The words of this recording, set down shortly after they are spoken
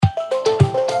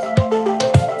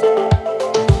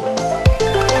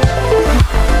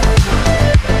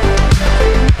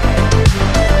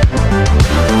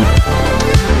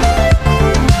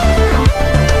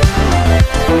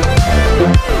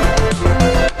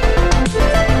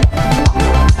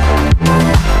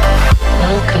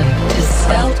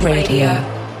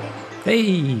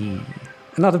Hey,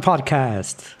 another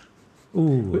podcast.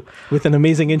 Ooh, with an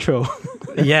amazing intro.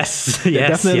 yes, yes,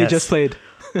 definitely yes. just played.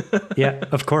 Yeah,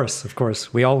 of course, of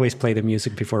course. We always play the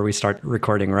music before we start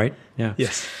recording, right? Yeah.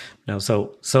 Yes. No.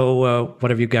 So,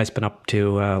 what have you guys been up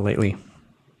to lately,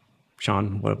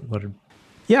 Sean? What?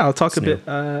 Yeah, I'll talk a new?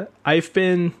 bit. I've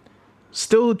been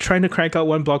still trying to crank out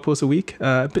one blog post a week.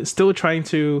 But still trying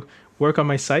to work on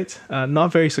my site.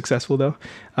 Not very successful though.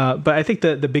 But I think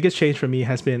the biggest change for me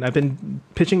has been I've been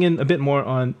pitching in a bit more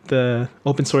on the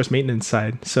open source maintenance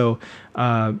side. So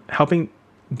helping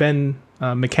Ben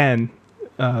McCann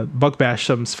bug bash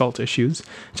some Svelte issues,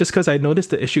 just because I noticed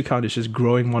the issue count is just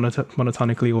growing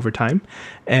monotonically over time.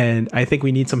 And I think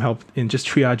we need some help in just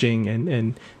triaging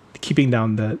and keeping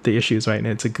down the issues, right? And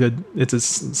it's a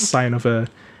sign of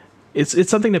it's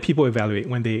something that people evaluate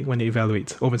when they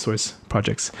evaluate open source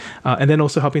projects. And then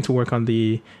also helping to work on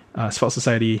the Svelte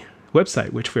Society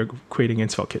website, which we're creating in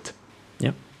SvelteKit.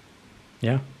 Yep.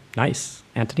 Yeah. Nice.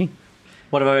 Anthony?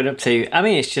 What have I been up to? I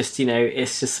mean, it's just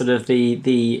sort of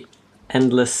the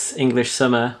endless English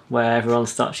summer where everyone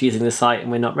starts using the site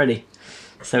and we're not ready.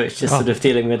 So it's just sort of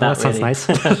dealing with that. That really.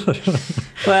 sounds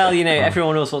nice. Well,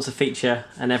 everyone always wants a feature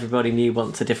and everybody new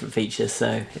wants a different feature.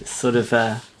 So it's sort of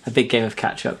a big game of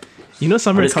catch up.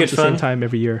 Summer comes at the same time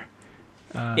every year.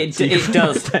 It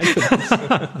does.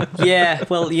 Yeah.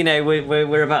 Well,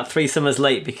 we're about 3 summers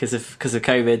late because of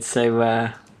COVID.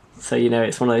 So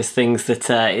it's one of those things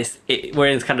that we're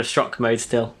in kind of shock mode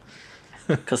still.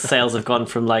 Because sales have gone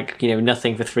from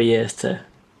nothing for 3 years to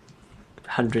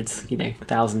hundreds,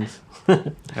 thousands.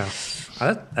 Yeah,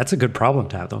 that's a good problem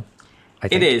to have, though. I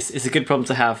think. It is. It's a good problem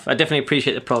to have. I definitely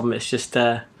appreciate the problem. It's just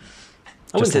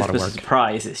I wouldn't say it's a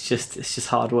surprise. It's just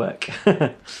hard work.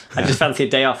 I just fancy a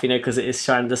day off, because it is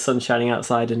the sun's shining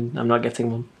outside, and I'm not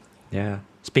getting one. Yeah.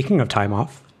 Speaking of time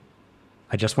off,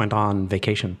 I just went on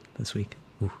vacation this week.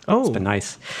 Ooh, Oh, it's been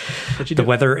nice. What'd you The do?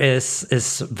 weather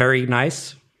is very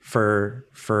nice for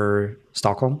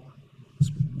Stockholm.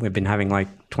 We've been having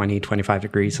 20, 25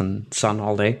 degrees and sun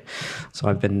all day. So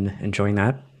I've been enjoying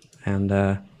that.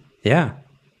 And yeah.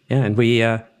 And we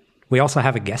also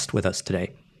have a guest with us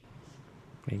today.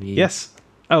 Maybe. Yes.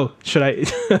 Oh, should I?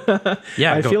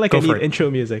 Yeah, I feel like I for need it.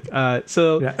 intro music.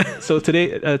 So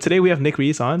today we have Nick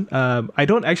Rees on. I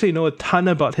don't actually know a ton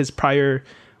about his prior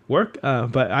work,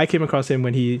 but I came across him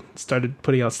when he started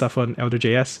putting out stuff on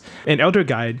Elder.js. And Elder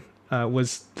Guide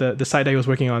was the site I was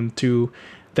working on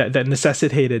that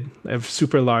necessitated a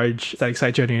super large static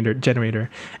site generator.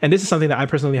 And this is something that I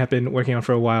personally have been working on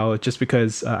for a while, just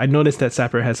because I noticed that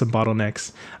Sapper has some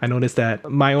bottlenecks. I noticed that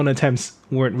my own attempts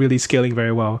weren't really scaling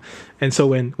very well. And so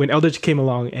when Elder came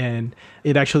along and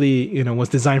it actually was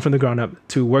designed from the ground up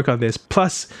to work on this,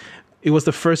 plus it was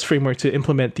the first framework to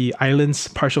implement the islands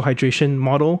partial hydration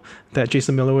model that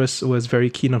Jason Miller was very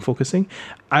keen on focusing.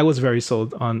 I was very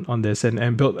sold on this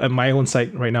and built my own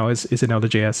site right now is in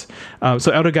Elder.js.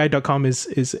 So elderguide.com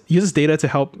uses data to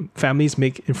help families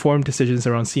make informed decisions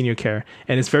around senior care.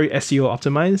 And it's very SEO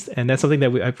optimized. And that's something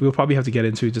that we'll probably have to get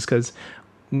into just because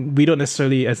we don't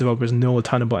necessarily, as developers, know a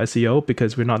ton about SEO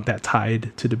because we're not that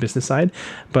tied to the business side.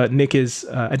 But Nick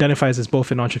identifies as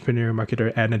both an entrepreneur,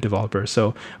 marketer, and a developer.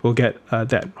 So we'll get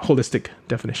that holistic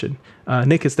definition.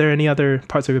 Nick, is there any other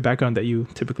parts of your background that you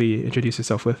typically introduce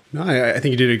yourself with? No, I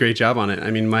think you did a great job on it.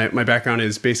 I mean, my background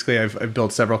is basically I've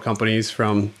built several companies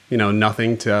from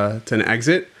nothing to an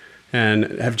exit, and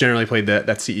have generally played that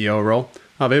CEO role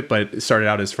of it, but it started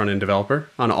out as front-end developer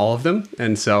on all of them.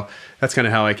 And so that's kind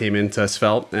of how I came into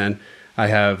Svelte. And I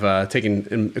have taken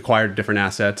and acquired different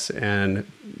assets and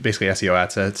basically SEO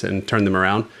assets and turned them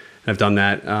around. And I've done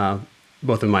that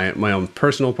both in my own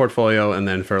personal portfolio and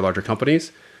then for larger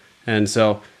companies. And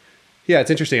so, yeah,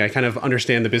 it's interesting. I kind of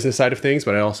understand the business side of things,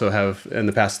 but I also have, in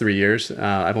the past 3 years,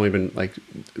 I've only been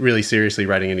really seriously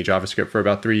writing any JavaScript for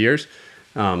about 3 years.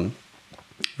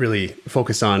 Really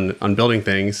focused on building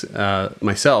things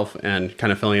myself and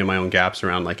kind of filling in my own gaps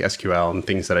around SQL and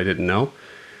things that I didn't know.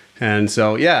 And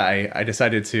so, yeah, I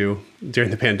decided to,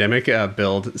 during the pandemic,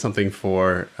 build something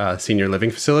for senior living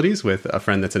facilities with a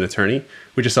friend that's an attorney.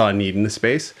 We just saw a need in the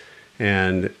space.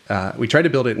 And we tried to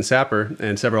build it in Sapper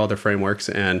and several other frameworks,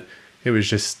 and it was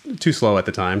just too slow at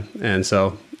the time. And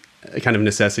so a kind of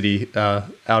necessity,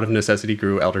 out of necessity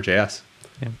grew Elder.js.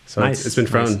 Yeah. So Nice. it's been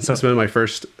fun. Nice. So, it's been my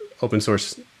first open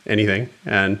source anything,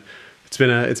 and it's been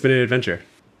an adventure.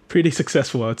 Pretty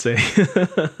successful, I would say.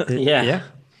 Yeah.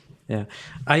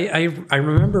 I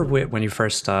remember when you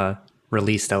first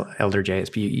released Elder.js,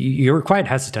 but you were quite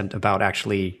hesitant about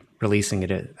actually releasing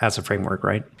it as a framework,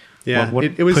 right? Yeah, What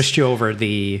it was pushed you over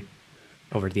the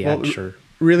edge, or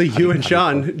really you and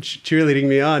Sean cheerleading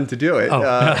me on to do it.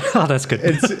 Oh, that's good.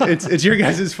 It's your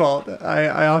guys' fault.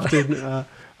 I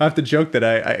often joke that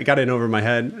I got in over my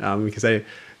head because I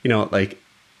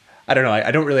don't know.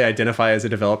 I don't really identify as a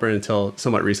developer until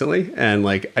somewhat recently, and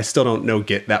like I still don't know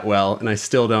Git that well, and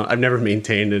I've never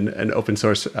maintained an open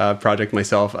source project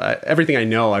myself. Everything I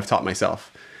know, I've taught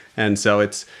myself, and so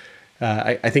it's.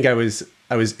 I think I was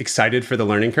excited for the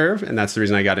learning curve, and that's the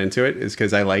reason I got into it, is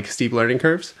because I like steep learning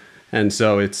curves, and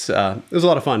so it was a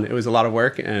lot of fun. It was a lot of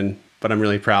work, but I'm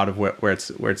really proud of where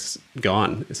it's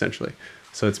gone essentially.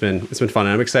 So it's been fun,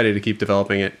 and I'm excited to keep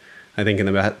developing it. I think in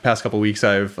the past couple of weeks,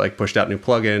 I've like pushed out new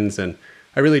plugins, and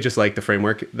I really just like the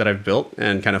framework that I've built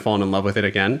and kind of fallen in love with it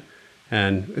again.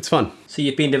 And it's fun. So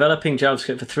you've been developing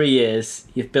JavaScript for 3 years.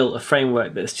 You've built a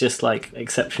framework that's just like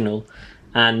exceptional,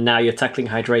 and now you're tackling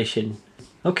hydration.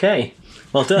 Okay,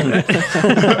 well done.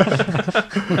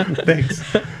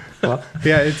 Thanks. Well,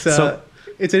 yeah, it's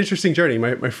an interesting journey.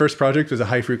 My first project was a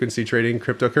high frequency trading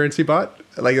cryptocurrency bot.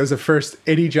 Like it was the first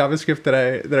any JavaScript that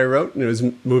I wrote, and it was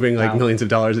moving like millions of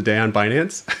dollars a day on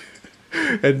Binance.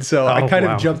 And so I kind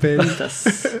of jump in,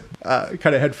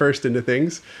 kind of head first into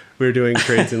things. We were doing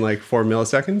trades in like 4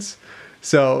 milliseconds.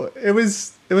 So it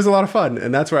was a lot of fun,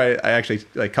 and that's where I actually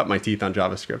like cut my teeth on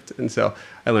JavaScript. And so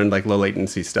I learned like low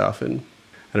latency stuff, and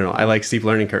I don't know, I like steep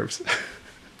learning curves.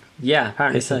 Yeah,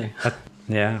 apparently so.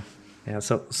 Yeah.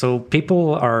 So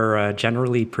people are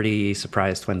generally pretty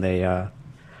surprised when they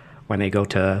go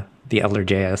to the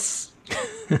Elder.js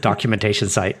documentation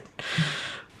site.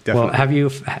 Definitely.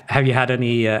 Well, have you had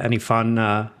any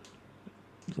fun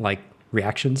like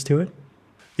reactions to it?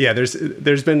 Yeah,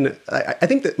 there's been. I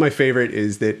think that my favorite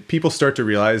is that people start to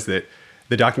realize that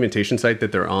the documentation site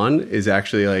that they're on is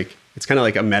actually like, it's kind of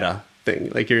like a meta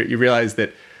thing. Like you realize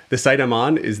that the site I'm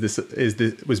on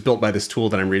was built by this tool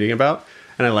that I'm reading about,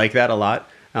 and I like that a lot.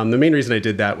 The main reason I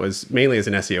did that was mainly as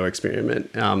an SEO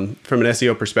experiment. From an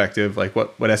SEO perspective, like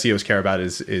what SEOs care about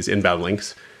is inbound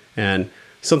links, and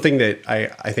something that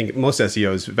I think most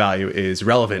SEOs value is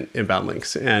relevant inbound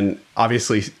links. And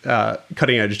obviously,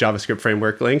 cutting edge JavaScript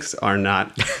framework links are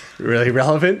not really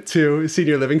relevant to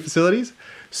senior living facilities.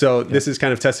 So this is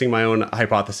kind of testing my own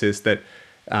hypothesis that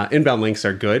inbound links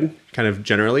are good, kind of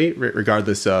generally,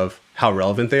 regardless of how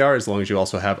relevant they are, as long as you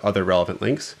also have other relevant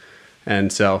links.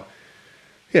 And so,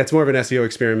 yeah, it's more of an SEO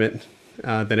experiment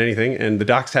than anything. And the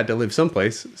docs had to live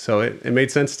someplace, so it made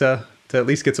sense to at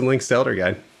least get some links to Elder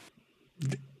Guide.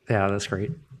 Yeah, that's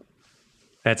great.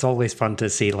 It's always fun to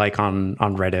see, like on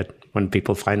Reddit, when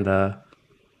people find the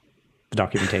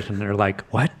documentation, they're like,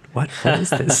 "What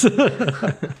is this?"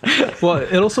 Well,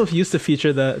 it also used to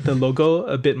feature the logo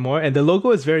a bit more, and the logo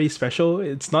is very special.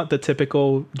 It's not the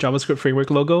typical JavaScript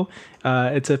framework logo.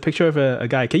 It's a picture of a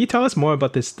guy. Can you tell us more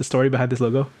about the story behind this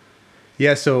logo?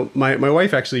 Yeah, so my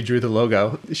wife actually drew the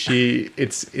logo.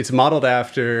 It's modeled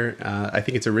after I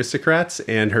think it's Aristocrats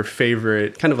and her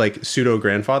favorite kind of like pseudo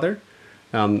grandfather,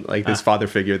 this father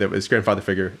figure that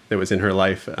was in her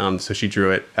life. So she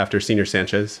drew it after Senior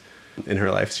Sanchez in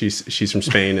her life. She's from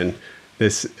Spain, and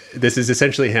this is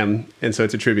essentially him, and so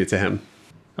it's a tribute to him.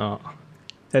 Oh,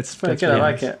 that's good. I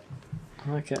like it.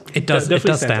 It does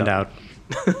stand out.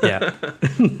 Yeah.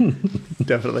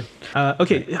 Definitely.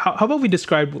 Okay, how about we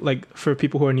describe, like, for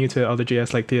people who are new to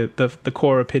Elder.js, like the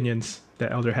core opinions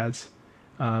that Elder has?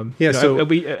 So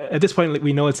we at this point,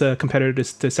 we know it's a competitor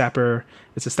to Sapper.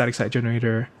 It's a static site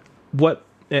generator.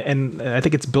 And I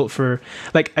think it's built for,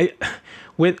 like,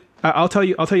 I'll tell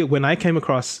you when I came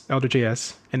across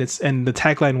Elder.js and the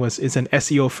tagline is an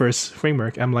SEO first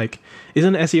framework. I'm like,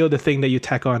 isn't SEO the thing that you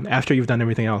tack on after you've done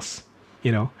everything else?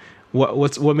 You know,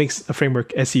 what makes a framework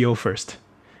SEO first?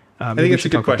 I think it's a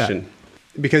good question,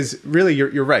 because really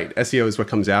you're right. SEO is what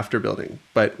comes after building.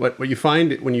 But what you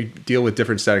find when you deal with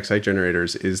different static site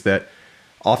generators is that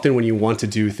often when you want to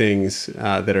do things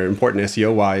that are important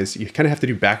SEO wise, you kind of have to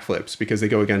do backflips because they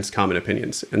go against common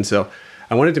opinions. And so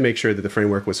I wanted to make sure that the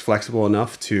framework was flexible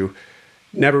enough to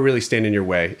never really stand in your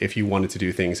way if you wanted to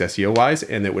do things SEO wise,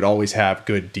 and that would always have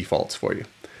good defaults for you.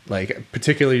 Like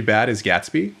particularly bad is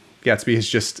Gatsby. Gatsby is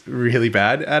just really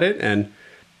bad at it, and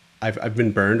I've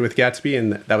been burned with Gatsby,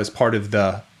 and that was part of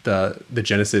the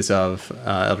genesis of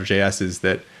Elder.js, is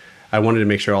that I wanted to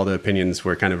make sure all the opinions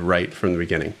were kind of right from the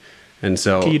beginning. And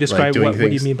so, can you describe what do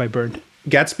you mean by burned?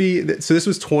 Gatsby. So this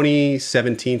was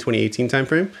 2017, 2018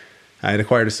 timeframe. I had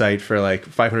acquired a site for like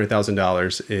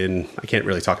 $500,000 in, I can't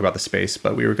really talk about the space,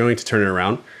 but we were going to turn it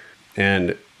around.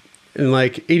 And in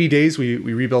like 80 days, we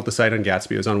rebuilt the site on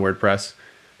Gatsby. It was on WordPress.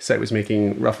 The site was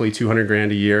making roughly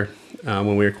 $200,000 a year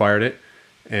when we acquired it.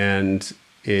 And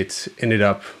it ended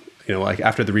up, like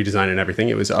after the redesign and everything,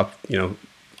 it was up,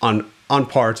 on on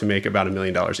par to make about $1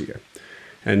 million a year.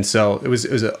 And so it was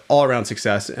an all-around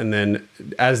success. And then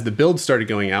as the build started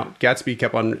going out, Gatsby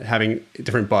kept on having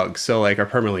different bugs. So like our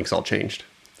permalinks all changed.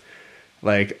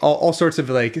 Like all sorts of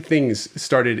like things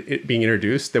started being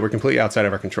introduced that were completely outside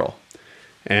of our control.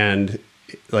 And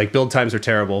like build times are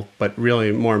terrible, but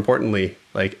really more importantly,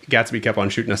 like Gatsby kept on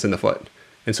shooting us in the foot.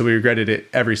 And so we regretted it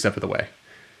every step of the way.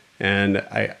 And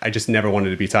I just never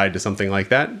wanted to be tied to something like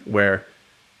that, where,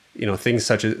 you know, things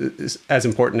such as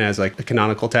important as like the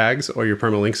canonical tags or your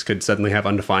permalinks could suddenly have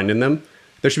undefined in them.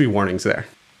 There should be warnings there.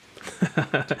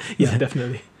 Yeah,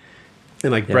 definitely.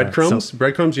 And like breadcrumbs,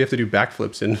 you have to do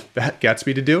backflips in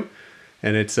Gatsby to do.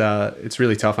 And it's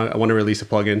really tough. I want to release a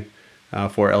plugin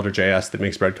for Elder.js that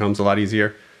makes breadcrumbs a lot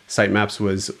easier. Sitemaps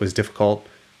was difficult.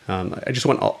 I just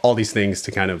want all these things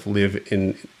to kind of live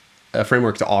in a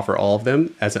framework to offer all of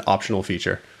them as an optional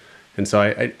feature. And so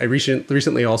I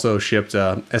recently also shipped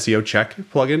a SEO check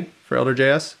plugin for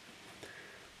Elder.js,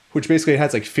 which basically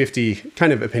has like 50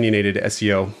 kind of opinionated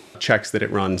SEO checks that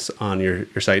it runs on your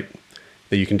site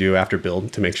that you can do after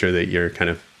build to make sure that you're kind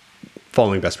of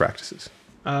following best practices.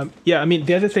 Yeah, I mean,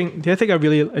 the other thing I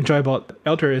really enjoy about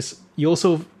Elder is you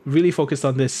also really focused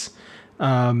on this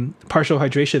partial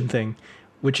hydration thing,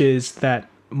 which is that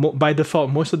by default,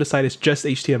 most of the site is just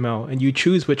HTML, and you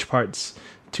choose which parts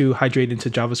to hydrate into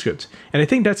JavaScript. And I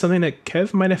think that's something that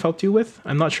Kev might have helped you with.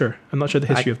 I'm not sure the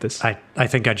history of this. I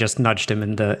think I just nudged him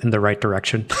in the right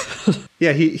direction.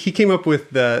 Yeah, he came up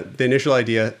with the initial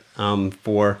idea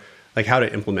for like how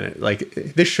to implement it. Like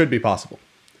this should be possible,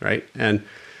 right? And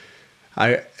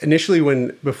I initially,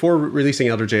 before releasing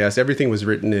Elder.js, everything was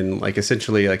written in like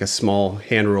essentially like a small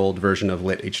hand-rolled version of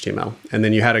lit HTML. And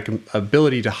then you had a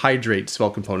ability to hydrate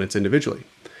Svelte components individually.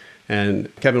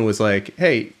 And Kevin was like,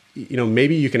 hey, you know,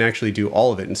 maybe you can actually do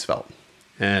all of it in Svelte.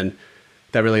 And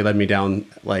that really led me down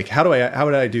like, how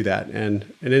would I do that? And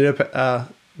it ended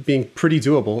up being pretty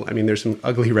doable. I mean, there's some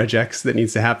ugly regex that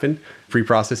needs to happen,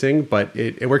 pre-processing, but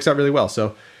it works out really well.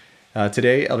 So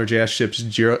today, Elder.js ships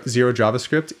zero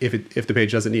JavaScript if the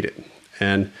page doesn't need it.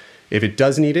 And if it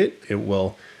does need it, it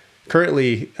will.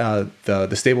 Currently,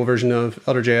 the stable version of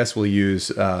Elder.js will use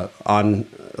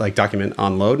document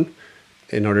onload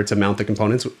in order to mount the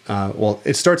components. Well,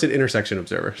 it starts at intersection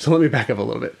observer. So let me back up a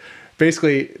little bit.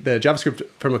 Basically, the JavaScript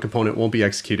from a component won't be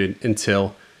executed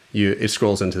until it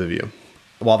scrolls into the view.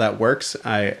 While that works,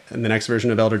 in the next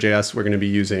version of Elder.js, we're going to be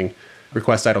using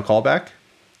request idle callback,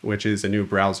 which is a new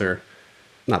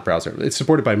it's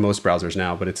supported by most browsers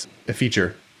now, but it's a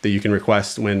feature that you can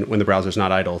request when the browser's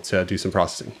not idle to do some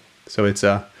processing. So it's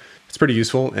pretty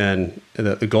useful. And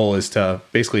the goal is to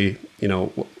basically, you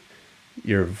know,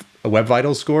 your Web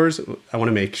Vitals scores. I want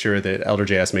to make sure that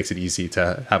Elder.js makes it easy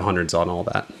to have hundreds on all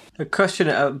that. A question,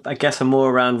 I guess, are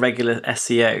more around regular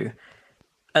SEO.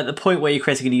 At the point where you're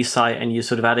creating a new site and you're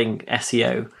sort of adding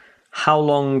SEO, how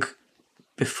long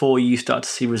before you start to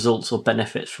see results or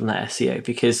benefits from that SEO?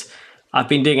 Because I've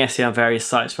been doing SEO on various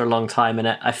sites for a long time, and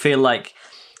I feel like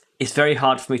it's very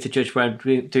hard for me to judge whether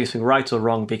I'm doing something right or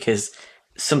wrong, because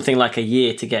something like a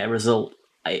year to get a result,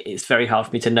 it's very hard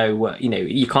for me to know what, you know,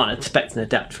 you can't expect and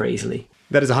adapt very easily.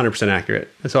 That is 100% accurate.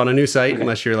 So on a new site,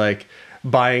 unless you're like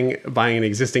buying an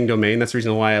existing domain, that's the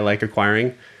reason why I like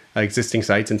acquiring existing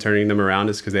sites and turning them around,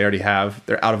 is because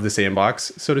they're out of the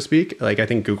sandbox, so to speak. Like I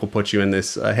think Google puts you in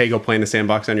this, hey, go play in the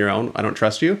sandbox on your own. I don't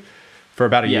trust you, for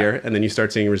about a year. And then you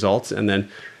start seeing results. And then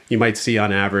you might see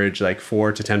on average like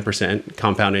 4 to 10%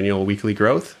 compound weekly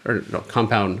growth,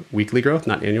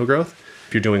 not annual growth,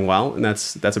 if you're doing well. And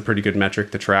that's a pretty good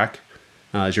metric to track,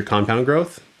 is your compound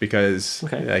growth, because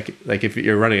like if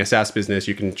you're running a SaaS business,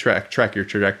 you can track your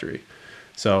trajectory.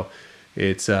 So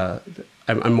it's,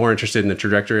 I'm more interested in the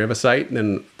trajectory of a site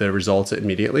than the results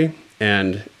immediately.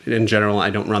 And in general, I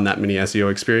don't run that many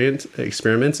SEO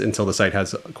experiments until the site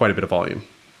has quite a bit of volume.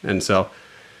 And so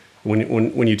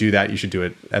when you do that, you should do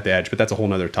it at the edge. But that's a whole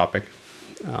nother topic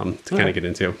to kind of get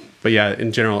into. But yeah,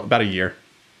 in general, about a year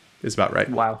is about right.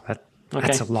 Wow.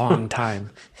 That's a long time.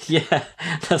 Yeah,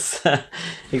 that's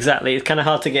exactly. It's kind of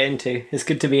hard to get into. It's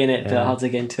good to be in it, but hard to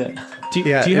get into it. Do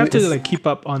you have to like keep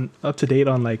up to date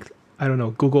on like, I don't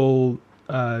know, Google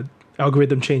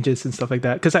algorithm changes and stuff like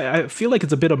that? Because I feel like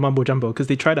it's a bit of mumbo jumbo, because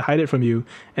they try to hide it from you,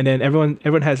 and then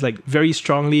everyone has like very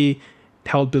strongly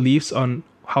held beliefs on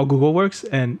how Google works,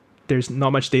 and there's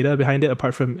not much data behind it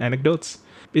apart from anecdotes.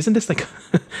 Isn't this like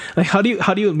like how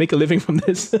do you make a living from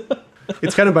this?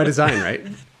 It's kind of by design, right?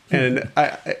 And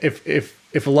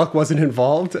if luck wasn't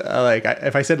involved,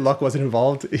 if I said luck wasn't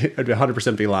involved, I'd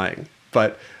 100% be lying.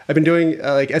 But I've been doing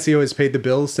SEO has paid the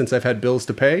bills since I've had bills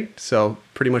to pay. So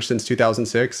pretty much since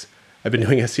 2006, I've been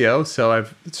doing SEO. So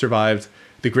I've survived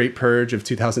the Great Purge of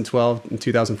 2012 and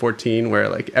 2014, where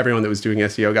like everyone that was doing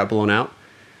SEO got blown out,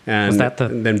 and Was that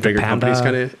then bigger companies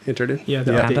kind of entered in. Yeah,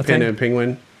 Panda thing? Panda and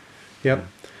Penguin. Yep.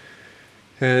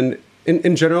 And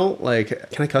in general, like,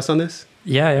 can I cuss on this?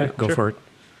 Yeah, go sure. for it.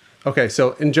 Okay,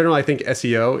 so in general, I think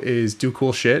SEO is do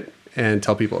cool shit and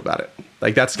tell people about it.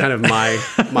 Like that's kind of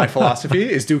my philosophy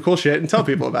is do cool shit and tell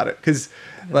people about it. Because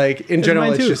like in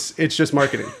general, it's just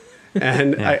marketing,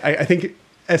 and I think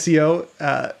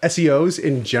SEOs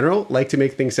in general like to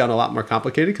make things sound a lot more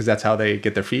complicated because that's how they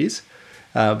get their fees.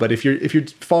 But if you're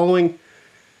following,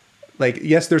 like,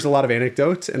 yes, there's a lot of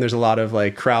anecdotes and there's a lot of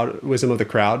like crowd wisdom of the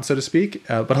crowd, so to speak.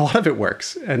 But a lot of it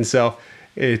works, and so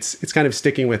it's kind of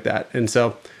sticking with that. And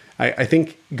so I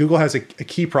think Google has a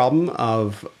key problem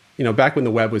of, you know, back when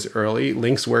the web was early,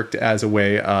 links worked as a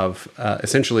way of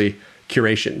essentially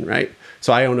curation, right?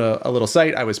 So I own a little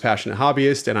site. I was a passionate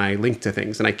hobbyist, and I linked to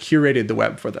things, and I curated the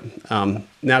web for them.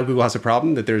 Now Google has a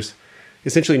problem that there's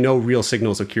essentially no real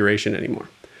signals of curation anymore.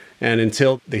 And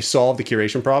until they solve the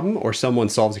curation problem, or someone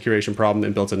solves the curation problem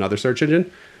and builds another search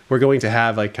engine, we're going to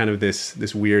have like kind of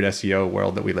this weird SEO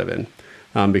world that we live in,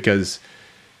 because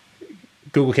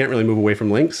Google can't really move away from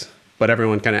links, but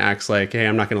everyone kind of acts like, hey,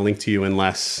 I'm not going to link to you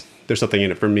unless there's something in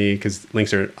it for me, because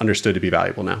links are understood to be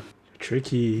valuable now.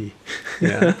 Tricky.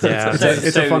 Yeah,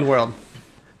 it's a fun world.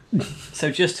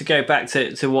 So just to go back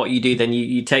to what you do, then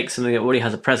you take something that already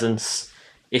has a presence,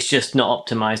 it's just not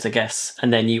optimized, I guess,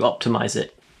 and then you optimize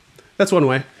it. That's one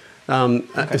way.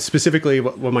 Specifically,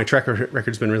 what my track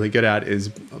record's been really good at is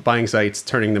buying sites,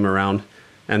 turning them around,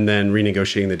 and then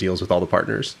renegotiating the deals with all the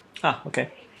partners. Okay.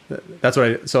 That's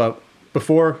what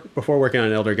before working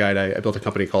on Elder Guide, I built a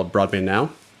company called Broadband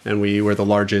Now, and we were the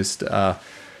largest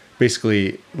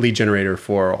basically lead generator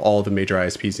for all the major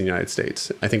ISPs in the United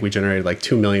States. I think we generated like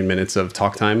 2 million minutes of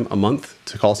talk time a month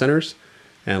to call centers,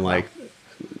 and like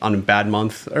on a bad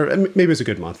month, or maybe it was a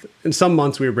good month, in some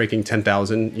months we were breaking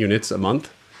 10,000 units a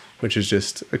month, which is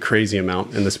just a crazy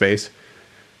amount in the space.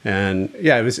 And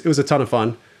yeah, it was a ton of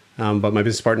fun. But my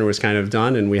business partner was kind of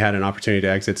done, and we had an opportunity to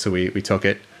exit, so we took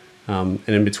it. And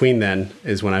in between then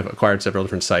is when I've acquired several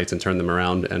different sites and turned them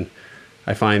around. And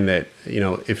I find that, you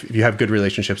know, if you have good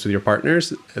relationships with your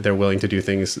partners, they're willing to do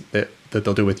things that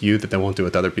they'll do with you that they won't do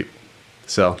with other people.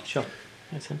 So sure,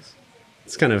 makes sense.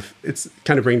 It's kind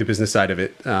of bring the business side of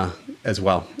it as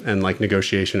well, and like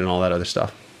negotiation and all that other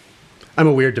stuff. I'm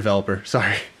a weird developer.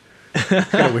 Sorry.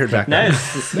 Kind of weird background.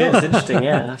 No, it's interesting.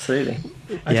 Yeah, absolutely.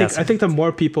 I think the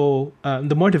more people,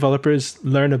 the more developers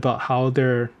learn about how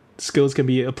their skills can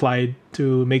be applied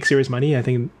to make serious money, I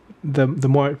think the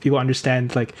more people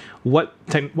understand like what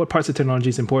parts of technology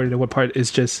is important and what part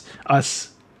is just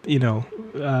us, you know,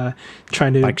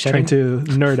 trying to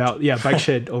nerd out, bike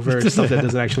shed over stuff that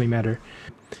doesn't actually matter.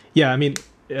 Yeah, I mean,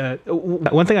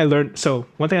 one thing I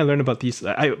learned about these,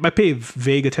 I pay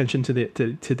vague attention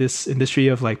to this industry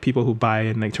of like people who buy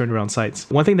and like turn around sites.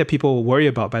 One thing that people worry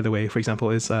about, by the way, for example,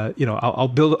 is you know, I'll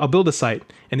build a site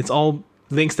and it's all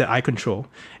links that I control,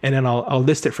 and then I'll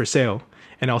list it for sale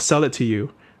and I'll sell it to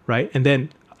you, right? And then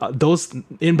those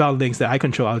inbound links that I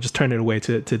control, I'll just turn it away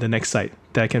to the next site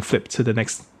that I can flip to the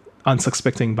next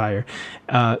unsuspecting buyer.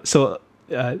 So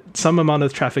some amount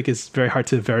of traffic is very hard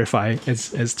to verify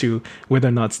as to whether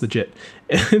or not it's legit.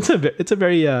 It's a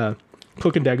very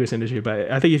cloak and daggers industry, but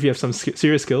I think if you have some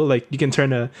serious skill, like you can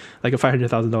turn a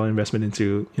 $500,000 investment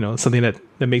into, you know, something that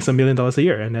makes $1 million a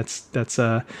year, and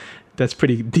that's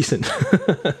pretty decent.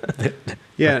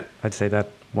 Yeah, I'd say that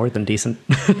more than decent.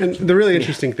 And the really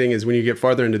interesting thing is when you get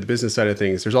farther into the business side of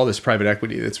things, there's all this private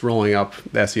equity that's rolling up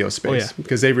the SEO space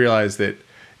because they've realized that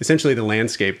essentially the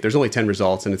landscape, there's only 10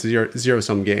 results and it's a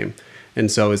zero-sum game. And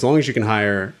so as long as you can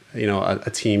hire, you know, a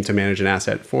team to manage an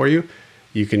asset for you,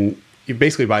 you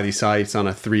basically buy these sites on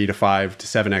a 3 to 5 to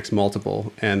 7x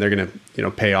multiple, and they're going to, you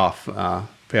know, pay off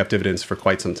dividends for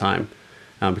quite some time.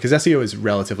 Because SEO is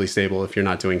relatively stable if you're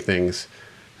not doing things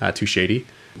too shady,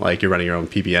 like you're running your own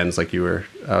PBNs, like you were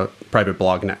private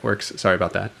blog networks. Sorry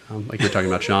about that. Like you're talking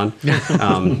about Sean.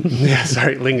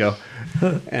 Sorry, lingo.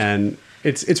 And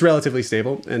it's relatively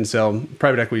stable. And so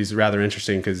private equity is rather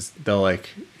interesting because they'll, like,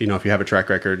 you know, if you have a track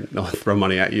record, they'll throw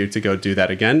money at you to go do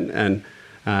that again. And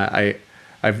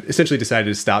I've essentially decided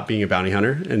to stop being a bounty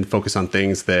hunter and focus on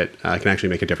things that can actually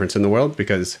make a difference in the world,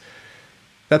 because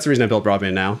that's the reason I built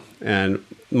Broadband Now. And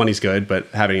money's good, but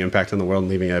having an impact on the world and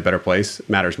leaving it a better place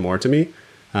matters more to me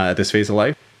at this phase of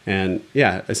life. And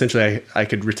yeah, essentially I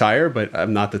could retire, but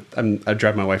I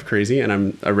drive my wife crazy and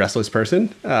I'm a restless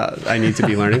person. I need to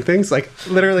be learning things. Like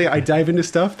literally I dive into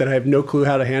stuff that I have no clue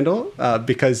how to handle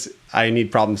because I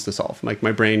need problems to solve. Like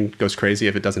my brain goes crazy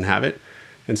if it doesn't have it.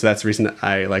 And so that's the reason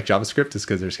I like JavaScript, is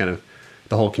because there's kind of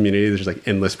the whole community. There's like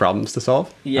endless problems to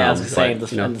solve. Yeah, I was saying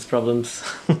endless problems.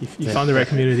 You found the right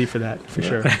community for that, for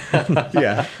sure.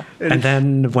 Yeah. And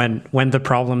then when the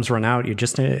problems run out, you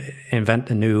just invent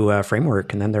a new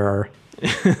framework, and then there are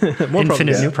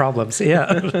infinite new problems.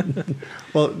 Yeah.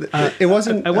 Well, it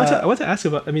wasn't. I want to ask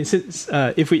about. I mean, since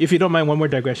if you don't mind, one more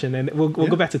digression, and we'll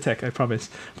go back to tech. I promise.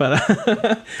 But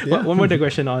one more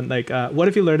digression on like what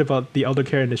have you learned about the elder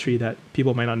care industry that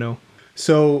people might not know?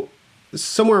 So,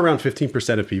 somewhere around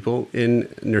 15% of people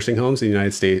in nursing homes in the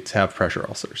United States have pressure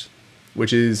ulcers,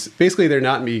 which is basically they're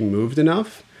not being moved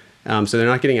enough, so they're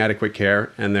not getting adequate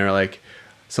care, and they're like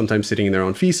sometimes sitting in their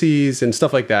own feces and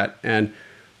stuff like that, and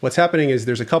what's happening is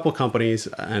there's a couple companies,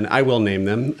 and I will name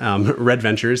them, Red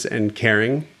Ventures and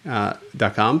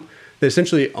Caring.com, that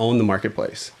essentially own the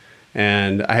marketplace.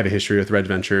 And I have a history with Red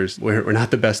Ventures. We're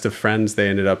not the best of friends. They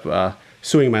ended up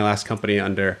suing my last company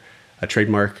under a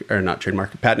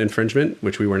patent infringement,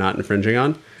 which we were not infringing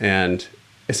on. And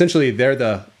essentially, they're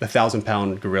the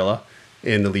 1,000-pound gorilla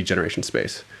in the lead generation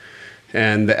space.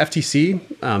 And the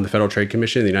FTC, the Federal Trade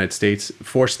Commission in the United States,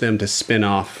 forced them to spin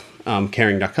off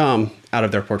Caring.com out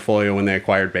of their portfolio when they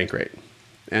acquired Bankrate.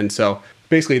 And so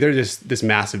basically they're just this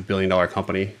massive billion-dollar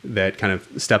company that kind of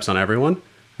steps on everyone.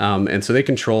 And so they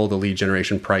control the lead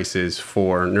generation prices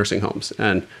for nursing homes.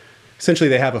 And essentially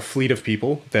they have a fleet of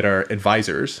people that are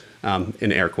advisors,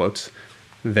 in air quotes,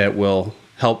 that will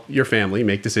help your family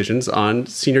make decisions on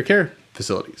senior care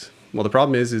facilities. Well, the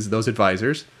problem is those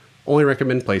advisors only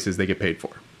recommend places they get paid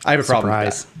for. I have a problem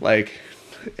with that. Like,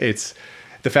 it's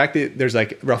the fact that there's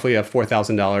like roughly a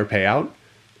 $4,000 payout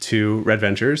to Red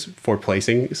Ventures for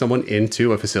placing someone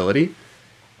into a facility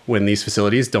when these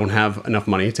facilities don't have enough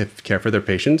money to care for their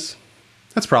patients.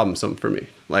 That's troublesome for me.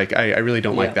 Like, I really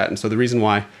don't like that. And so the reason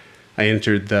why I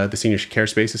entered the senior care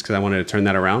space is because I wanted to turn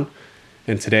that around.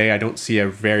 And today I don't see a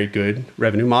very good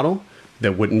revenue model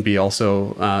that wouldn't be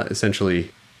also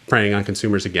essentially preying on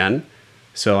consumers again.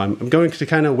 So I'm going to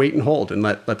kind of wait and hold and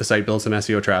let the site build some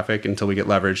SEO traffic until we get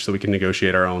leverage so we can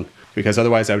negotiate our own. Because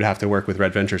otherwise I would have to work with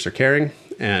Red Ventures or Caring,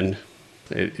 and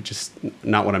it's just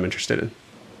not what I'm interested in.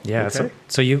 Yeah. Okay.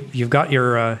 So you've got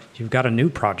a new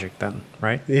project then,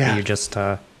 right? Yeah. That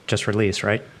you just released,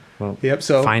 right? Well. Yep.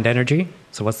 So Find Energy.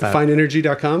 So what's that?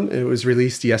 FindEnergy.com. It was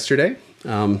released yesterday.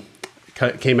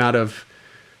 Came out of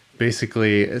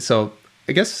basically. So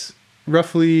I guess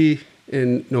roughly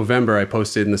in November, I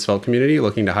posted in the Svelte community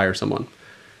looking to hire someone.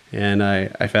 And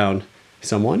I found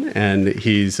someone, and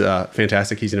he's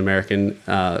fantastic. He's an American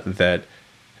that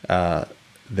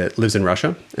lives in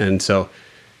Russia. And so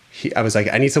I was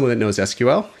like, I need someone that knows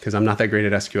SQL because I'm not that great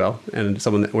at SQL, and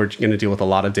someone that we're going to deal with a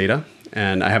lot of data.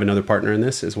 And I have another partner in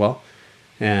this as well.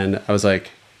 And I was like,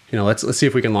 let's see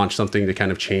if we can launch something to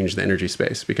kind of change the energy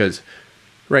space, because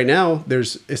right now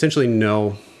there's essentially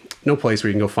no place where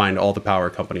you can go find all the power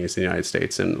companies in the United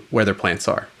States and where their plants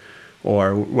are,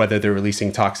 or whether they're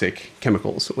releasing toxic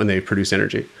chemicals when they produce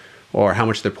energy, or how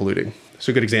much they're polluting. So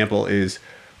a good example is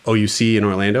OUC in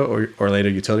Orlando, or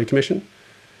Orlando Utility Commission.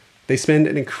 They spend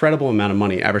an incredible amount of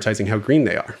money advertising how green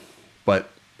they are, but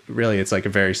really it's like a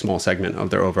very small segment of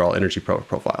their overall energy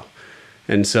profile.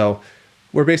 And so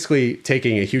we're basically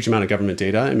taking a huge amount of government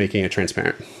data and making it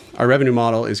transparent. Our revenue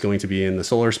model is going to be in the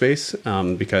solar space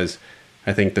because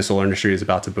I think the solar industry is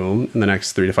about to boom in the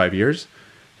next 3 to 5 years.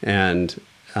 And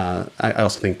I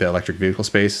also think the electric vehicle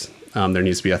space, there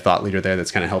needs to be a thought leader there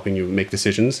that's kind of helping you make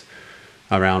decisions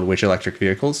around which electric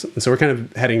vehicles. And so we're kind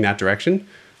of heading that direction.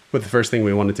 But the first thing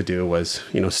we wanted to do was,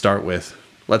 start with,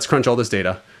 let's crunch all this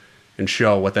data and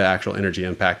show what the actual energy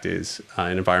impact is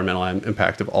and environmental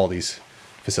impact of all these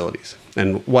facilities,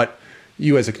 and what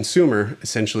you as a consumer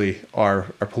essentially are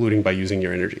polluting by using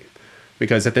your energy.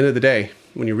 Because at the end of the day,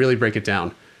 when you really break it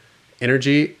down,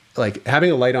 energy, like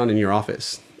having a light on in your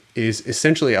office, is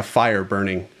essentially a fire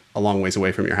burning a long ways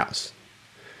away from your house.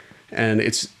 And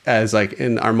it's, as like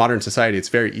in our modern society, it's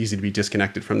very easy to be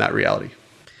disconnected from that reality.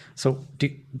 So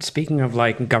speaking of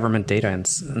like government data and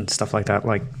stuff like that,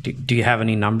 like do you have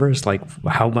any numbers? Like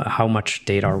how much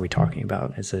data are we talking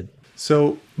about? Is it?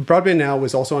 So Broadband Now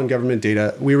was also on government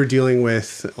data. We were dealing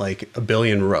with like 1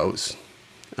 billion rows.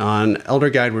 On Elder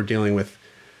Guide, we're dealing with,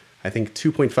 I think,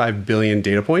 2.5 billion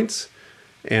data points.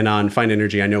 And on Find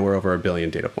Energy, I know we're over 1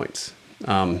 billion data points.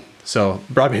 So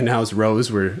Broadband Now's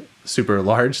rows were super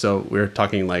large. So we're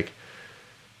talking like,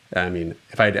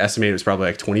 if I had to estimate, it was probably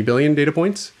like 20 billion data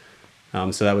points.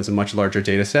 So that was a much larger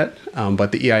data set.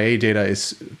 But the EIA data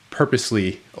is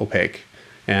purposely opaque.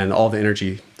 And all the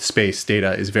energy space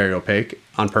data is very opaque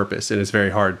on purpose. And it's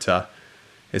very hard to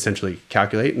essentially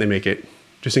calculate. And they make it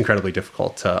just incredibly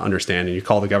difficult to understand. And you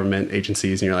call the government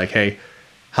agencies and you're like, hey,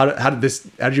 how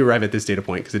did you arrive at this data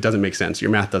point? Because it doesn't make sense.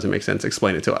 Your math doesn't make sense.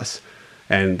 Explain it to us.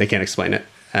 And they can't explain it.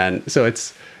 And so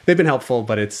they've been helpful,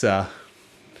 but it's, the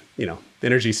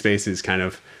energy space is kind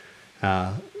of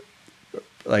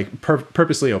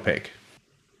purposely opaque.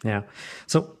 Yeah.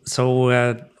 So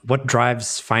what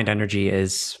drives Find Energy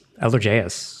is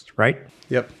Elder.js, right?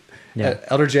 Yep. Yeah.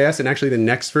 Elder.js, and actually the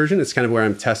next version is kind of where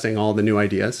I'm testing all the new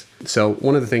ideas. So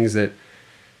one of the things that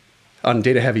on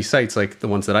data heavy sites like the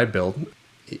ones that I build,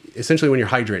 essentially when you're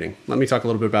hydrating, let me talk a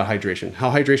little bit about hydration. How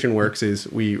hydration works is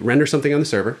we render something on the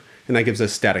server, and that gives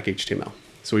us static HTML.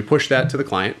 So we push that to the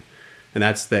client, and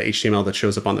that's the HTML that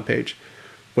shows up on the page.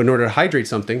 But in order to hydrate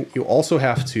something, you also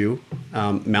have to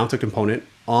mount a component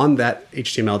on that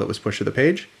HTML that was pushed to the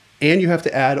page, and you have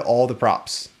to add all the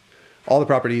props, all the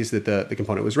properties that the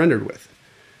component was rendered with.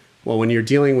 Well, when you're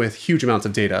dealing with huge amounts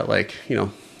of data, like,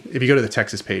 if you go to the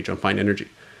Texas page on Find Energy,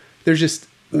 there's just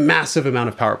massive amount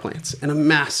of power plants and a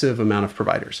massive amount of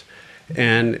providers.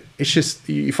 And it's just,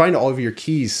 you find all of your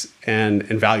keys and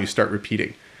values start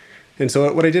repeating. And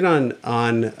so what I did on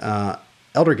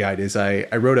Elder Guide is I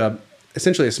wrote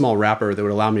essentially a small wrapper that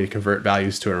would allow me to convert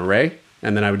values to an array.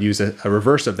 And then I would use a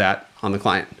reverse of that on the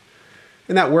client.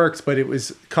 And that worked, but it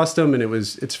was custom and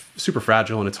it's super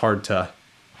fragile and it's hard to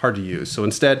use. So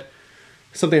instead,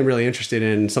 something I'm really interested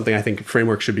in, something I think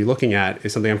frameworks should be looking at,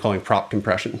 is something I'm calling prop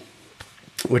compression,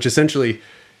 which essentially,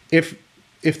 since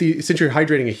you're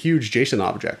hydrating a huge JSON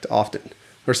object often,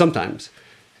 or sometimes,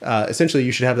 essentially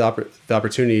you should have the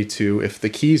opportunity to, if the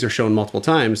keys are shown multiple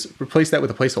times, replace that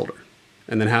with a placeholder,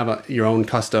 and then have your own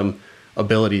custom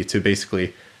ability to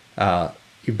basically,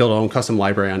 you build a own custom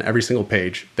library on every single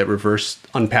page that reverse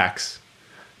unpacks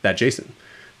that JSON.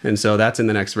 And so that's in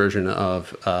the next version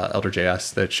of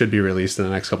Elder.js that should be released in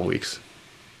the next couple of weeks.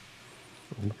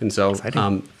 And so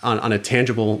on a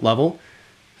tangible level,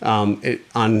 on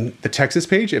the Texas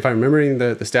page, if I'm remembering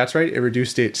the stats right, it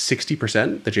reduced it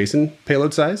 60%, the JSON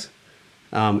payload size.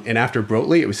 And after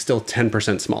Brotli, it was still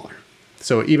 10% smaller.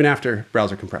 So even after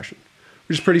browser compression,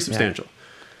 which is pretty substantial. Yeah.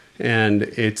 And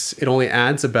it only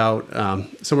adds about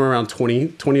somewhere around 20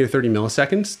 to 30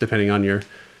 milliseconds, depending on your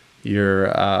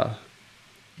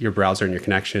browser and your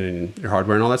connection and your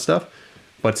hardware and all that stuff.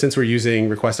 But since we're using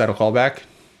request idle callback,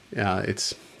 I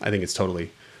think it's totally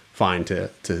fine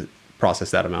to process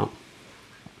that amount.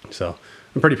 So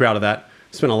I'm pretty proud of that.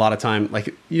 Spent a lot of time,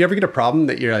 like, you ever get a problem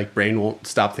that your brain won't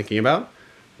stop thinking about?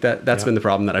 That's been the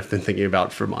problem that I've been thinking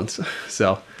about for months.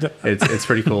 So it's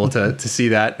pretty cool to see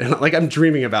that. And I'm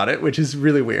dreaming about it, which is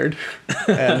really weird.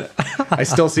 And I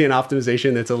still see an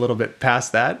optimization that's a little bit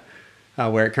past that,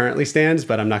 where it currently stands,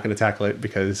 but I'm not going to tackle it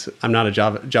because I'm not a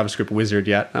JavaScript wizard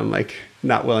yet. I'm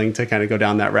not willing to kind of go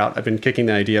down that route. I've been kicking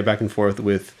the idea back and forth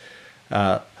with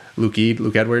Luke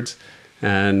Edwards,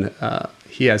 and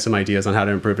he has some ideas on how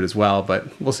to improve it as well,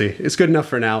 but we'll see. It's good enough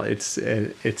for now.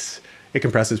 It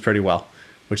compresses pretty well,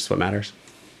 which is what matters.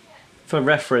 For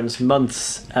reference,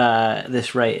 months,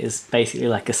 this rate is basically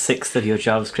like a sixth of your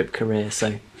JavaScript career,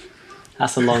 so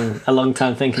that's a long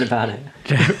time thinking about it.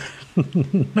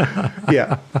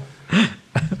 Yeah.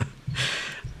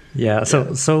 Yeah.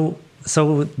 So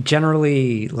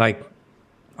generally,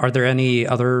 are there any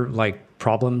other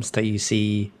problems that you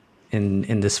see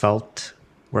in this Svelte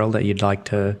world that you'd like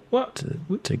to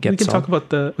get? We can talk about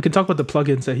the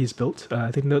plugins that he's built.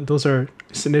 I think those are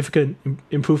significant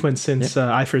improvements since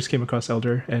I first came across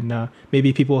Elder, and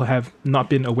maybe people have not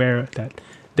been aware that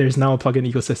there's now a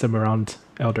plugin ecosystem around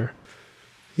Elder.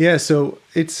 Yeah. So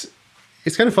it's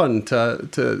kind of fun to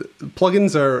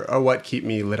plugins are what keep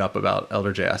me lit up about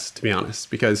Elder.js, to be honest,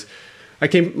 because all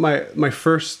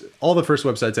the first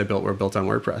websites I built were built on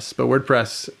WordPress. But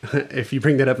WordPress, if you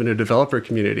bring that up in a developer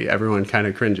community, everyone kind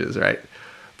of cringes, right?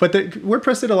 But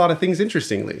WordPress did a lot of things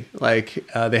interestingly. They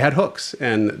had hooks,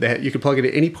 and you could plug it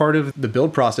into any part of the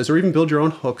build process, or even build your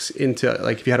own hooks into,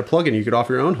 if you had a plugin, you could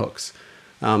offer your own hooks.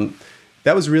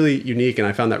 That was really unique, and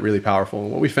I found that really powerful.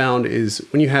 And what we found is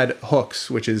when you had hooks,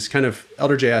 which is kind of,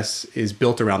 Elder.js is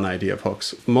built around the idea of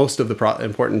hooks. Most of the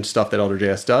important stuff that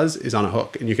Elder.js does is on a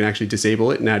hook, and you can actually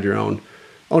disable it and add your own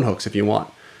hooks if you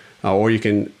want. Or you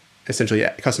can essentially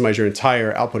customize your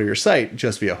entire output of your site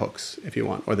just via hooks if you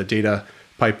want, or the data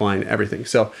pipeline, everything.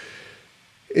 So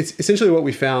it's essentially what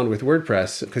we found with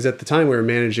WordPress, because at the time we were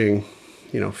managing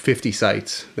 50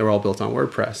 sites that were all built on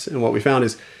WordPress. And what we found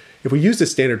is, if we used a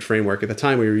standard framework, at the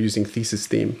time we were using Thesis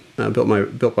Theme,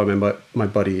 built by my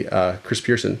buddy Chris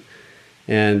Pearson.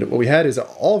 And what we had is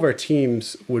all of our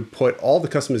teams would put all the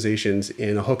customizations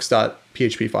in a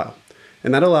hooks.php file.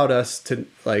 And that allowed us to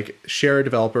share a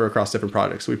developer across different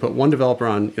projects. So we put one developer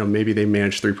on, maybe they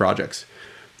manage 3 projects.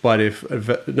 But if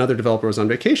another developer was on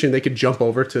vacation, they could jump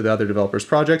over to the other developer's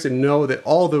projects and know that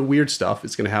all the weird stuff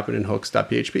is going to happen in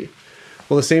hooks.php.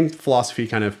 Well, the same philosophy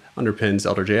kind of underpins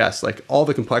Elder.js. Like all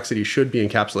the complexity should be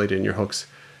encapsulated in your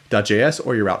hooks.js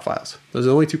or your route files. Those are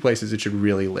the only two places it should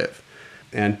really live.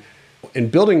 And in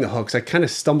building the hooks, I kind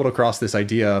of stumbled across this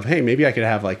idea of, hey, maybe I could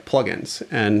have like plugins.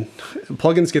 And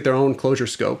plugins get their own closure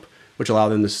scope, which allow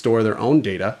them to store their own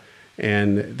data.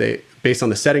 And they, based on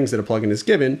the settings that a plugin is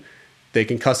given, they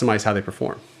can customize how they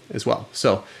perform as well.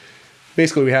 So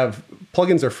basically we have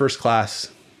plugins are first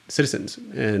class citizens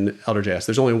in Elder.js.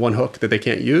 There's only one hook that they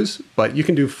can't use, but you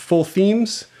can do full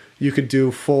themes. You could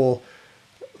do full,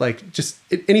 like just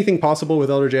anything possible with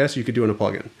Elder.js you could do in a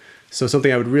plugin. So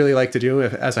something I would really like to do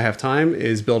as I have time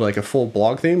is build like a full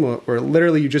blog theme where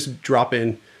literally you just drop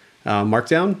in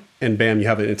Markdown and bam, you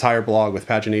have an entire blog with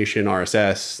pagination,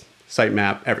 RSS,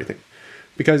 sitemap, everything.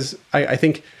 Because I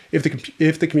think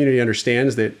if the community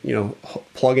understands that, you know,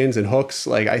 plugins and hooks,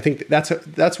 like I think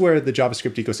that's where the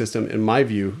JavaScript ecosystem, in my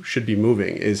view, should be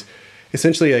moving, is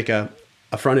essentially like a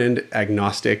front end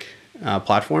agnostic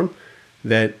platform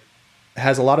that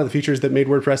has a lot of the features that made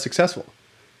WordPress successful.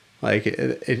 Like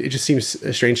it just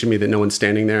seems strange to me that no one's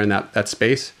standing there in that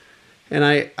space. And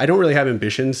I don't really have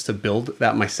ambitions to build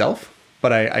that myself,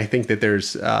 but I think that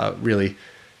there's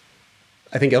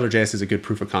I think Elder.js is a good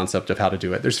proof of concept of how to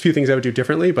do it. There's a few things I would do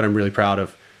differently, but I'm really proud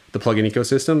of the plugin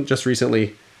ecosystem. Just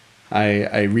recently,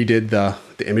 I redid the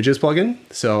images plugin.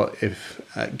 So if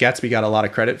Gatsby got a lot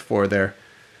of credit for their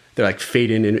like fade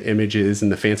in images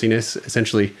and the fanciness,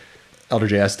 essentially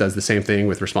Elder.js does the same thing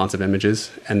with responsive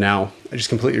images. And now I just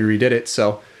completely redid it.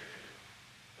 So,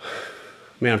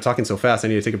 man, I'm talking so fast. I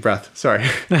need to take a breath. Sorry.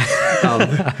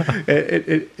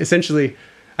 Essentially,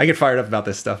 I get fired up about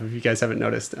this stuff if you guys haven't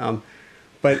noticed.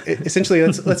 But essentially,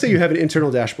 let's say you have an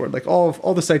internal dashboard, like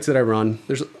all the sites that I run.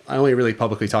 I only really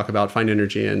publicly talk about Find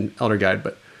Energy and Elder Guide,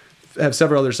 but I have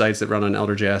several other sites that run on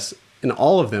Elder.js. In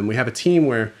all of them, we have a team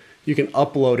where you can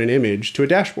upload an image to a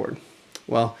dashboard.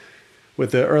 Well, with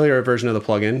the earlier version of the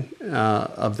plugin,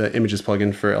 of the images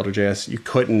plugin for Elder.js, you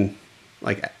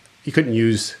couldn't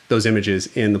use those images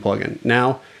in the plugin.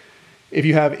 Now, if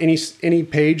you have any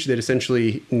page that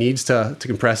essentially needs to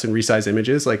compress and resize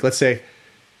images, like let's say,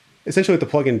 essentially what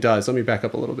the plugin does, let me back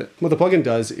up a little bit. What the plugin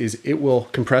does is it will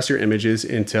compress your images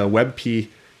into WebP,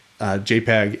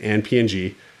 JPEG, and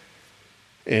PNG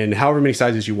in however many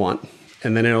sizes you want.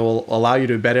 And then it will allow you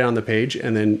to embed it on the page.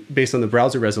 And then based on the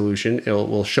browser resolution, it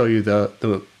will show you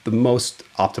the most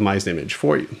optimized image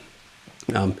for you.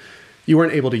 You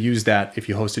weren't able to use that if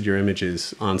you hosted your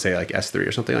images on, say, like S3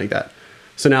 or something like that.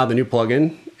 So now the new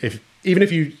plugin, even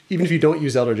if you don't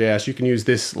use Elder.js, you can use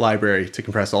this library to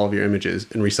compress all of your images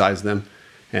and resize them,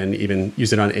 and even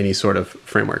use it on any sort of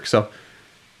framework. So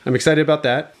I'm excited about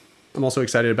that. I'm also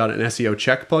excited about an SEO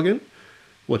check plugin,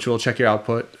 which will check your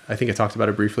output. I think I talked about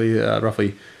it briefly,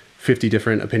 roughly 50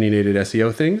 different opinionated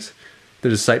SEO things.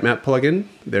 There's a sitemap plugin.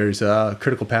 There's a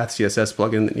critical path CSS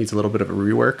plugin that needs a little bit of a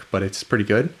rework, but it's pretty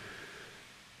good.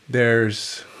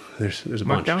 There's a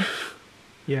bunch. Markdown?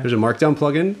 Yeah. There's a Markdown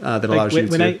plugin that allows you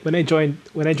to.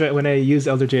 When I used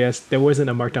Elder.js, there wasn't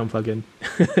a Markdown plugin.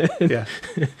 Yeah.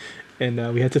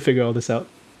 And we had to figure all this out.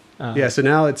 Yeah. So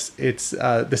now it's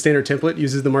the standard template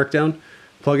uses the Markdown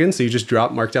plugin. So you just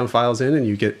drop Markdown files in, and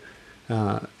you get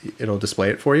it'll display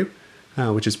it for you,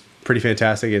 which is pretty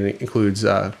fantastic. And it includes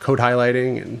code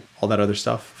highlighting and all that other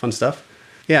stuff, fun stuff.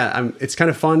 Yeah, it's kind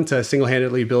of fun to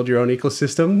single-handedly build your own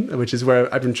ecosystem, which is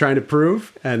where I've been trying to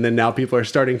prove. And then now people are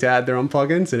starting to add their own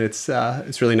plugins, and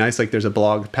it's really nice. Like there's a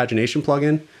blog pagination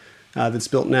plugin that's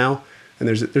built now, and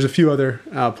there's a few other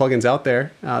plugins out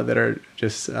there that are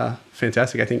just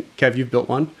fantastic. I think Kev, you've built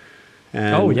one.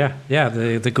 And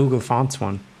the Google Fonts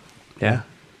one. Yeah.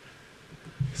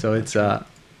 So it's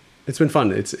been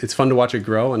fun. It's fun to watch it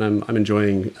grow, and I'm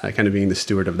enjoying kind of being the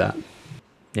steward of that.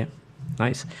 Yeah.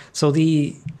 Nice. So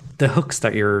the hooks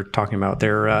that you're talking about,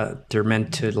 they're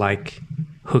meant to like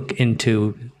hook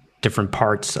into different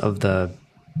parts of the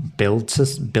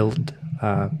build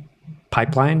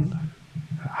pipeline.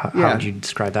 How would you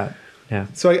describe that? Yeah.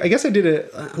 So I guess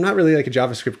I'm not really like a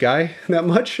JavaScript guy that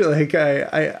much. Like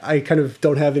I kind of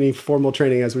don't have any formal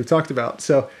training, as we've talked about.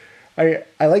 So I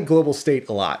like global state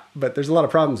a lot, but there's a lot of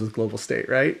problems with global state,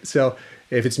 right? So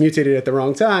if it's mutated at the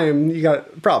wrong time, you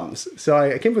got problems. So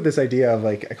I came up with this idea of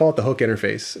I call it the hook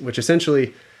interface, which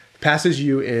essentially passes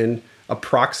you in a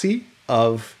proxy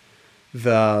of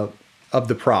the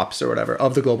props or whatever,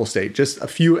 of the global state, just a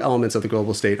few elements of the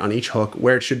global state on each hook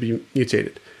where it should be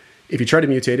mutated. If you try to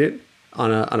mutate it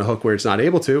on a hook where it's not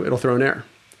able to, it'll throw an error.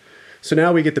 So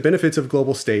now we get the benefits of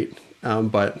global state,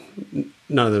 but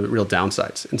none of the real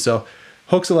downsides. And so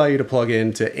hooks allow you to plug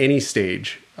into any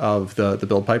stage of the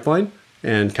build pipeline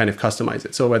and kind of customize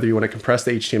it. So whether you want to compress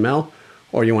the HTML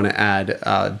or you want to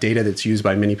add data that's used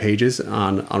by many pages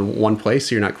on one place,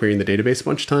 so you're not querying the database a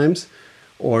bunch of times,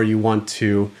 or you want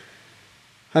to,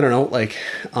 I don't know, like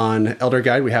on Elder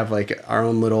Guide, we have like our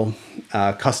own little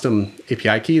custom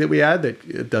API key that we add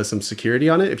that does some security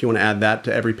on it. If you want to add that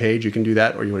to every page, you can do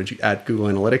that. Or you want to add Google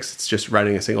Analytics, it's just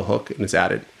writing a single hook and it's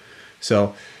added.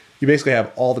 So you basically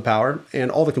have all the power and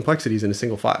all the complexities in a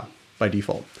single file by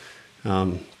default.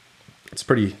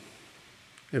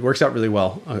 It works out really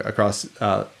well across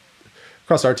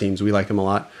our teams. We like them a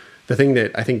lot. The thing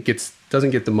that I think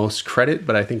doesn't get the most credit,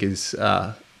 but I think is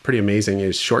pretty amazing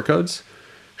is shortcodes.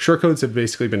 Shortcodes have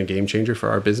basically been a game changer for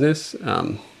our business,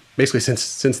 basically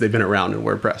since they've been around in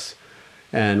WordPress.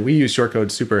 And we use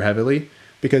shortcodes super heavily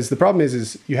because the problem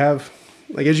is you have,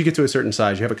 like, as you get to a certain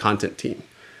size, you have a content team.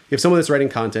 You have someone that's writing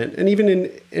content, and even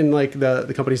in like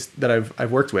the companies that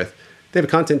I've worked with, they have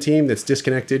a content team that's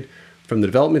disconnected from the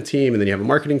development team, and then you have a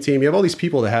marketing team. You have all these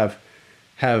people that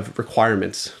have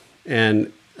requirements,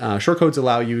 and shortcodes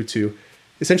allow you to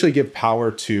essentially give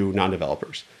power to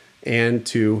non-developers and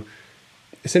to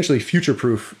essentially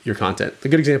future-proof your content. A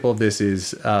good example of this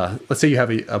is, let's say you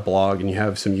have a blog and you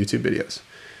have some YouTube videos.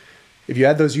 If you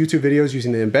add those YouTube videos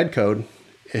using the embed code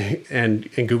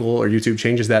and Google or YouTube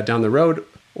changes that down the road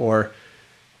or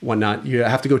whatnot, you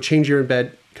have to go change your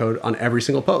embed code on every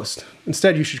single post.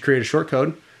 Instead, you should create a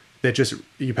shortcode that just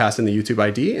you pass in the YouTube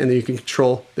ID, and then you can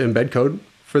control the embed code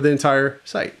for the entire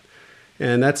site.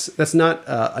 And that's not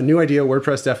a new idea.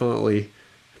 WordPress definitely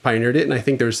pioneered it, and I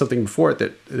think there was something before it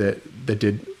that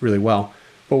did really well.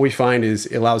 What we find is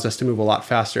it allows us to move a lot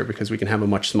faster because we can have a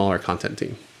much smaller content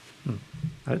team.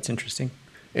 That's interesting.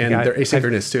 And they're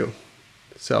asynchronous too.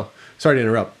 So sorry to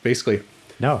interrupt. Basically,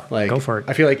 no, go for it.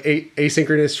 I feel like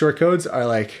asynchronous shortcodes are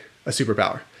like a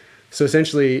superpower. So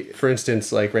essentially, for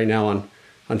instance, like right now on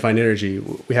Find Energy,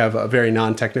 we have a very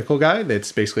non-technical guy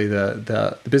that's basically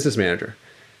the business manager,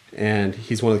 and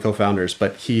he's one of the co-founders,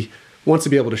 but he wants to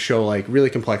be able to show like really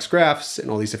complex graphs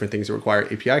and all these different things that require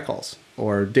API calls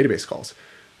or database calls.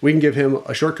 We can give him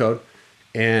a shortcode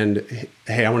and,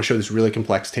 hey, I want to show this really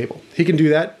complex table. He can do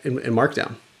that in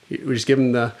Markdown. We just give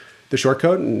him the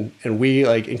shortcode and we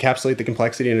like encapsulate the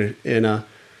complexity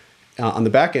on the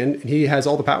back end, and he has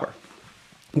all the power,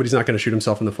 but he's not going to shoot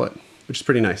himself in the foot, which is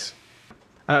pretty nice.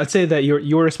 I'd say that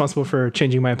you're responsible for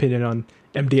changing my opinion on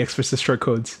MDX versus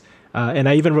shortcodes. And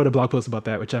I even wrote a blog post about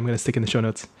that, which I'm going to stick in the show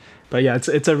notes. But yeah,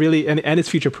 it's a really, and it's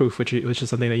future proof, which is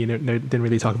something that you didn't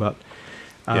really talk about.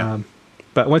 Yeah.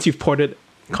 But once you've ported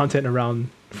content around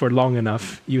for long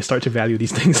enough, you start to value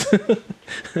these things.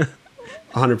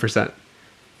 100%.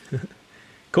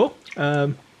 Cool.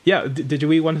 Yeah. Did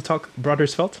we want to talk broader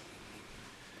Svelte?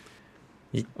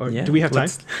 Or do we have time?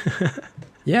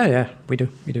 Yeah, we do.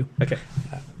 Okay.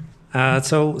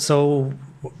 So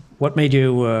what made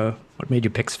you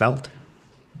pick Svelte?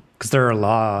 Because there are a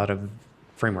lot of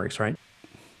frameworks, right?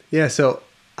 Yeah. So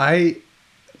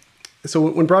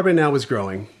when Broadband Now was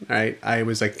growing, right, I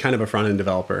was like kind of a front end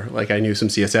developer. Like I knew some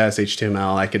CSS,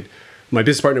 HTML. My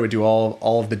business partner would do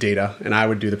all of the data, and I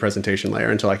would do the presentation layer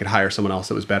until I could hire someone else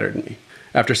that was better than me.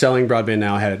 After selling Broadband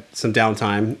Now, I had some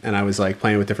downtime, and I was like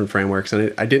playing with different frameworks.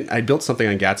 And I built something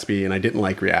on Gatsby, and I didn't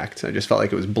like React. I just felt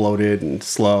like it was bloated and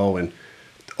slow and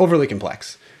overly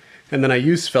complex. And then I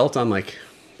used Svelte on like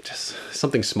just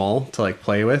something small to like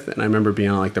play with. And I remember being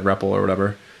on like the REPL or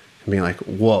whatever and being like,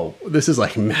 whoa, this is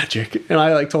like magic. And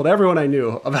I like told everyone I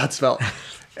knew about Svelte.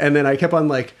 And then I kept on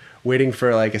like waiting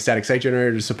for like a static site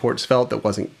generator to support Svelte that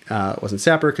wasn't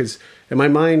Sapper, because in my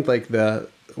mind, like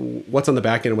what's on the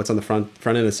back end and what's on the front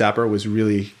end of Sapper was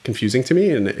really confusing to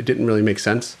me, and it didn't really make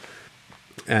sense.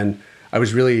 And I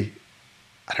was really,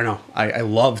 I don't know, I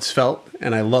loved Svelte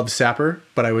and I loved Sapper,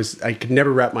 but I could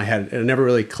never wrap my head, and it never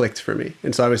really clicked for me.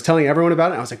 And so I was telling everyone about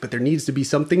it. And I was like, but there needs to be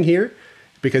something here,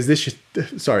 because this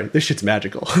shit's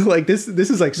magical. Like this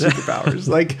is like superpowers.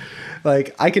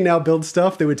 like I can now build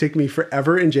stuff that would take me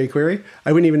forever in jQuery.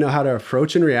 I wouldn't even know how to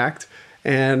approach in React.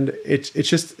 And it's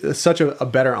just such a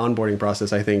better onboarding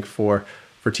process, I think, for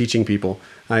teaching people.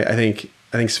 I think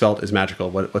Svelte is magical.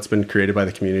 What's been created by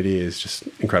the community is just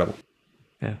incredible.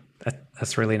 Yeah,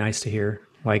 that's really nice to hear.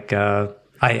 Like I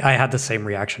had the same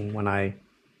reaction when I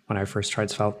first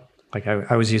tried Svelte. Like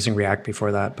I was using React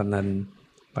before that, but then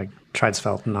like tried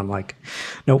Svelte, and I'm like,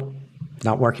 nope,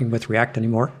 not working with React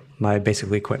anymore. And I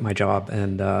basically quit my job,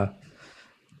 and I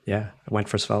went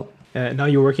for Svelte. Now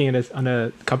you're working on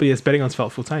a company that's betting on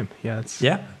Svelte full time. Yeah, it's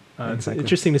exactly.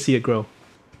 Interesting to see it grow.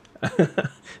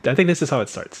 I think this is how it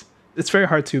starts. It's very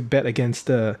hard to bet against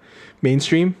the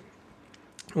mainstream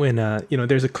when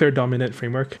there's a clear dominant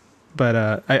framework.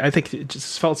 But I think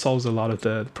Svelte solves a lot of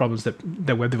the problems that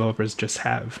web developers just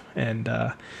have, and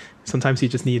sometimes you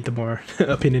just need the more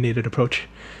opinionated approach.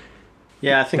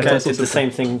 Yeah, I think I did the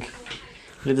same thing.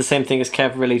 I did the same thing as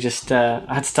Kev. Really, just I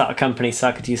had to start a company so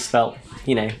I could use Svelte.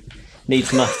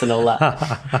 Needs must and all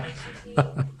that.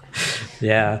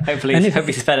 Yeah. Hopefully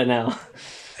it's better now.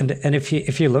 And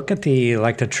if you look at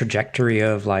the trajectory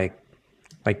of like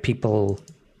people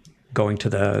going to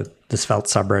the Svelte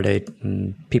subreddit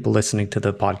and people listening to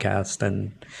the podcast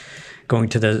and going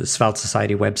to the Svelte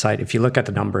Society website, if you look at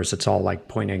the numbers, it's all like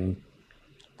pointing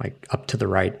like up to the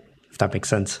right, if that makes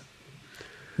sense.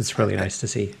 It's really nice to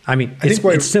see. I mean,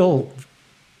 it's still.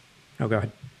 Oh, go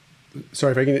ahead.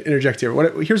 Sorry if I can interject here.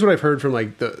 Here's what I've heard from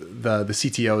like the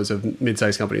CTOs of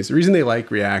mid-sized companies. The reason they like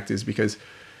React is because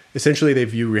essentially they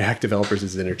view React developers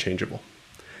as interchangeable,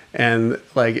 and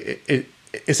like it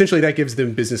essentially that gives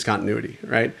them business continuity,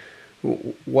 right?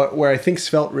 Where I think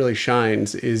Svelte really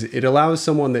shines is it allows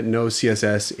someone that knows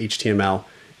CSS, HTML,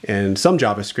 and some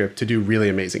JavaScript to do really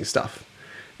amazing stuff.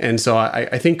 And so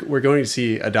I think we're going to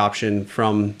see adoption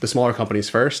from the smaller companies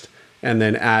first, and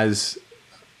then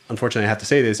unfortunately I have to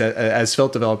say this, as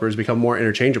Svelte developers become more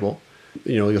interchangeable,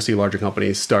 you'll see larger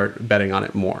companies start betting on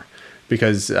it more.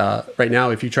 Because right now,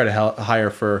 if you try to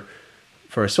hire for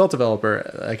a Svelte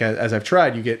developer, like as I've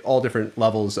tried, you get all different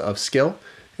levels of skill,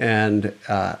 and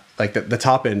like the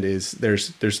top end is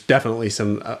there's definitely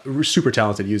some super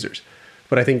talented users,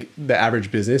 but I think the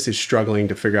average business is struggling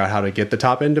to figure out how to get the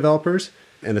top end developers,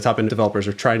 and the top end developers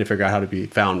are trying to figure out how to be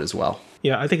found as well.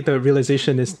 Yeah, I think the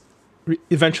realization is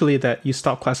eventually that you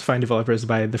stop classifying developers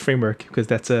by the framework, because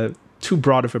that's too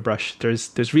broad of a brush.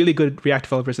 There's really good React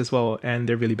developers as well, and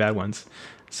they're really bad ones.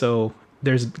 So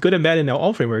there's good and bad in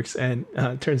all frameworks, and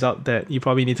it turns out that you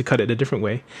probably need to cut it a different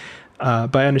way.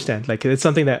 But I understand, like it's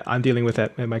something that I'm dealing with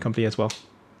at my company as well.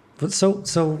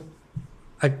 So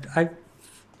I've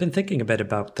been thinking a bit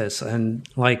about this, and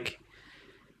like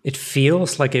it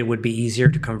feels like it would be easier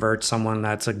to convert someone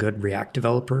that's a good React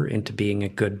developer into being a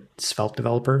good Svelte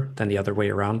developer than the other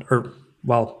way around. Or,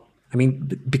 well, I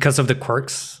mean, because of the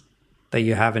quirks that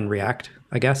you have in React,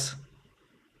 I guess.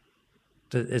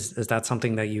 Is that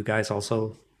something that you guys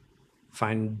also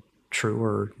find true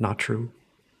or not true?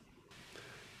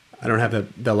 I don't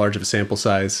have that large of a sample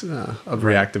size of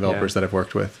React developers that I've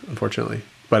worked with, unfortunately.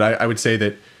 But I would say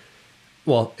that,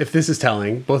 well, if this is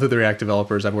telling, both of the React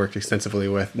developers I've worked extensively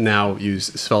with now use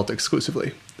Svelte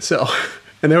exclusively. So,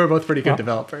 and they were both pretty good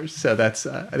developers. So that's,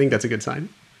 I think that's a good sign.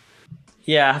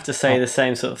 Yeah, I have to say the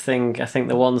same sort of thing. I think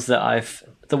the ones that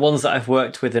I've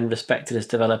worked with and respected as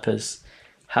developers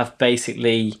have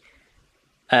basically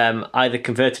either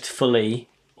converted fully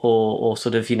or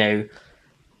sort of,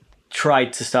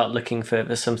 tried to start looking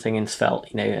for something in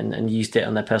Svelte, and used it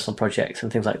on their personal projects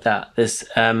and things like that. There's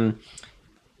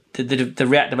the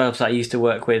React developers I used to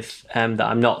work with that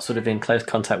I'm not sort of in close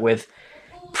contact with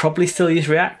probably still use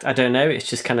React. I don't know. It's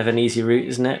just kind of an easy route,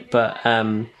 isn't it? But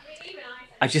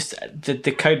I just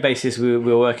the code bases we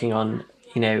were working on,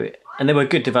 and they were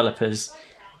good developers.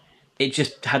 It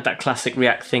just had that classic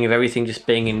React thing of everything just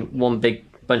being in one big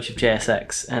bunch of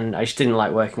JSX, and I just didn't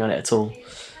like working on it at all.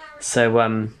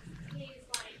 So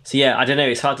yeah, I don't know.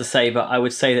 It's hard to say, but I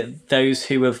would say that those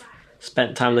who have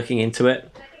spent time looking into it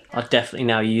are definitely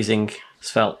now using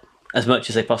Svelte as much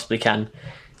as they possibly can,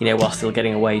 while still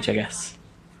getting a wage, I guess.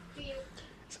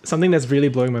 Something that's really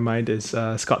blowing my mind is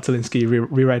Scott Zielinski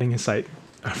rewriting his site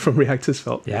from React to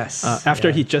Svelte. Yes.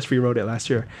 After he just rewrote it last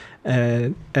year,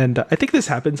 and I think this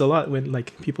happens a lot when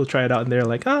like people try it out and they're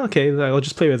like, oh, okay, I'll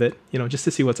just play with it, just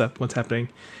to see what's happening,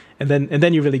 and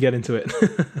then you really get into it.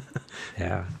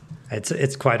 Yeah,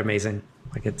 it's quite amazing.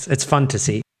 Like it's fun to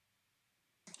see.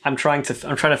 I'm trying to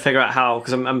figure out how,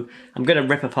 because I'm going to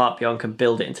rip apart Beyonc and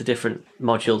build it into different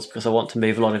modules because I want to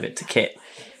move a lot of it to Kit.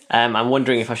 I'm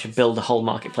wondering if I should build a whole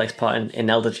marketplace part in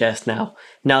Elder.js now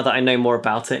that I know more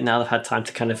about it, now that I've had time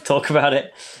to kind of talk about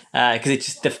it, because it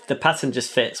just the pattern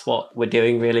just fits what we're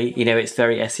doing really. It's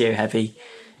very SEO heavy.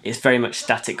 It's very much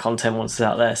static content once it's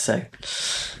out there, so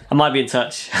I might be in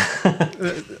touch.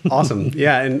 Awesome.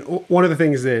 Yeah, and one of the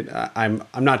things that I'm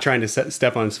not trying to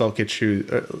step on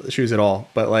SvelteKit's shoes at all,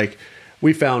 but like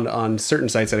we found on certain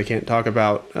sites that I can't talk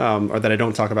about or that I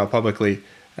don't talk about publicly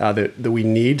that we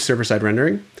need server-side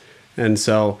rendering. And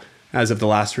so as of the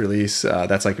last release,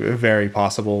 that's like very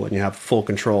possible, and you have full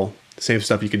control. The same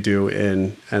stuff you could do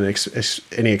in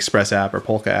any Express app or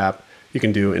Polka app, you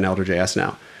can do in Elder.js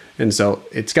now. And so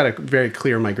it's got a very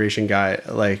clear migration guide,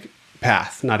 like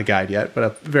path, not a guide yet, but a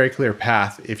very clear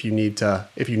path if you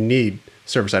need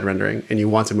server-side rendering and you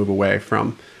want to move away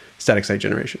from static site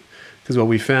generation. Because what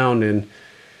we found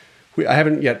I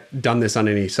haven't yet done this on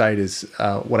any site, is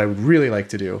what I would really like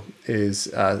to do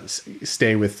is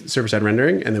stay with server-side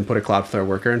rendering and then put a Cloudflare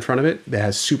worker in front of it that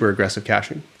has super aggressive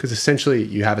caching. Because essentially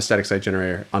you have a static site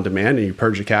generator on demand and you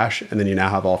purge the cache and then you now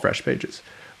have all fresh pages.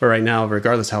 But right now,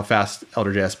 regardless how fast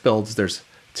Elder.js builds, there's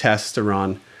tests to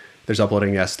run, there's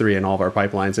uploading S3 in all of our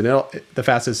pipelines. And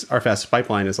our fastest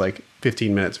pipeline is like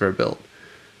 15 minutes for a build.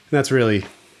 And that's really,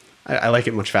 I like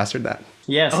it much faster than that.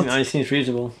 Yeah, it seems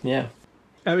reasonable. Yeah.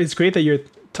 It's great that you're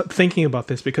thinking about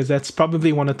this, because that's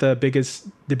probably one of the biggest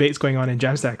debates going on in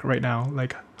Jamstack right now.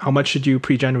 Like, how much should you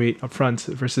pre-generate upfront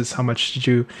versus how much should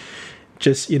you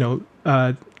just,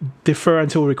 defer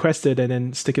until requested and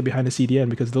then stick it behind the CDN,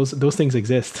 because those things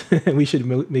exist and we should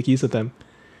make use of them.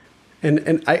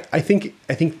 And I think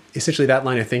essentially that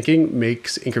line of thinking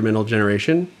makes incremental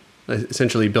generation,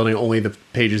 essentially building only the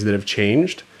pages that have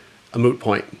changed, a moot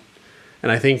point.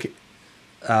 And I think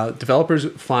developers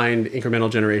find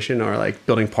incremental generation, or like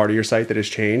building part of your site that has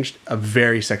changed, a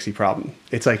very sexy problem.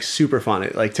 It's like super fun.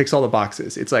 It like ticks all the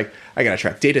boxes. It's like, I got to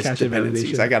track data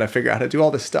dependencies. I got to figure out how to do all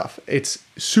this stuff. It's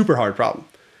super hard problem.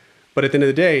 But at the end of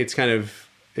the day, it's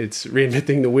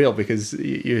reinventing the wheel, because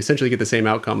you essentially get the same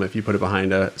outcome if you put it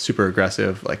behind a super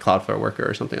aggressive like Cloudflare worker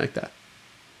or something like that.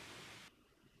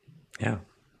 Yeah.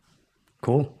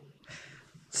 Cool.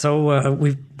 So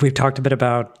we've talked a bit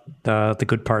about the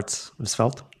good parts of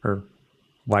Svelte, or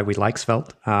why we like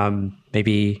Svelte.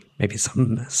 Maybe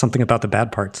something about the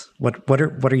bad parts. What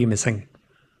are you missing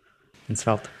in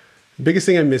Svelte? The biggest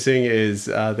thing I'm missing is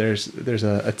there's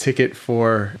a ticket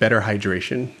for better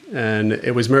hydration, and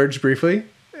it was merged briefly,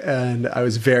 and I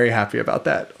was very happy about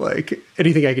that. Like,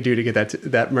 anything I could do to get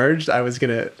that merged, I was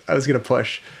gonna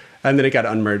push, and then it got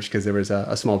unmerged because there was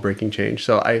a small breaking change.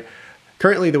 So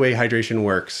currently, the way hydration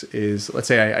works is, let's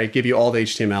say I give you all the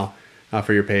HTML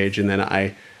for your page, and then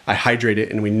I hydrate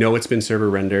it, and we know it's been server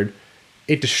rendered.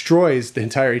 It destroys the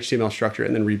entire HTML structure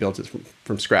and then rebuilds it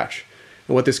from scratch.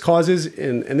 And what this causes,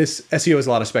 and this SEO is a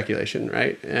lot of speculation,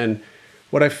 right? And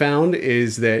what I found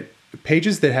is that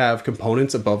pages that have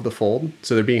components above the fold,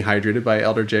 so they're being hydrated by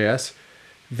Elder.js,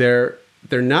 they're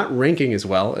not ranking as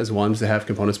well as ones that have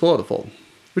components below the fold,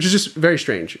 which is just very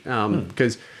strange.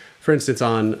 Because, for instance,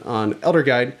 on Elder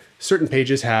Guide, certain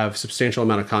pages have substantial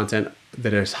amount of content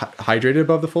that is hydrated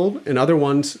above the fold, and other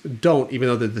ones don't, even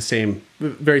though they're the same,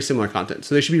 very similar content.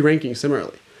 So they should be ranking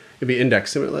similarly. It'd be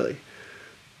indexed similarly.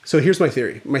 So here's my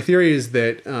theory. My theory is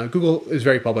that Google is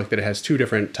very public that it has two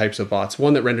different types of bots,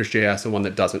 one that renders JS and one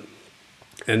that doesn't.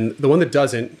 And the one that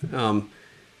doesn't,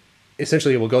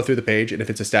 essentially it will go through the page, and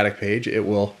if it's a static page, it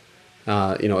will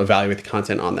evaluate the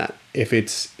content on that. If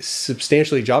it's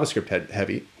substantially JavaScript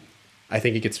heavy, I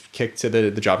think it gets kicked to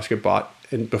the JavaScript bot,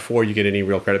 and before you get any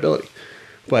real credibility.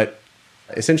 But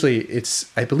essentially,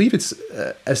 I believe it's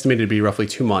estimated to be roughly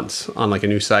 2 months on like a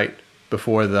new site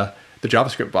before the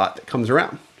JavaScript bot comes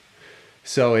around.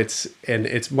 So it's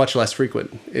much less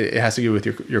frequent. It has to do with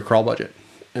your crawl budget.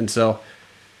 And so,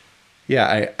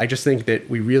 yeah, I just think that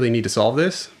we really need to solve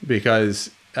this,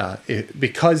 because from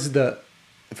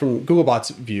Googlebot's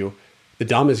view, the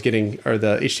DOM is getting, or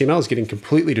the HTML is getting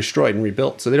completely destroyed and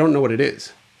rebuilt. So they don't know what it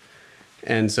is.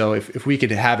 And so if we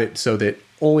could have it so that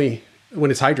only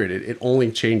when it's hydrated, it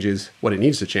only changes what it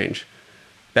needs to change,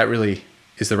 that really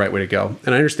is the right way to go.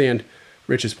 And I understand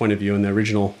Rich's point of view and the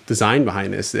original design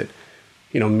behind this, that,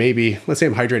 maybe, let's say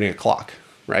I'm hydrating a clock,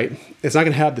 right? It's not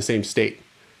going to have the same state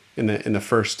in the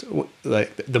first,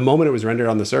 like the moment it was rendered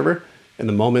on the server and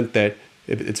the moment that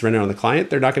it's rendered on the client,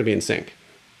 they're not going to be in sync.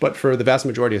 But for the vast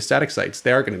majority of static sites,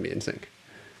 they are going to be in sync.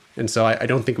 And so I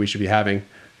don't think we should be having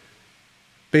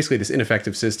basically this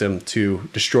ineffective system to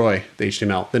destroy the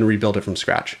HTML, then rebuild it from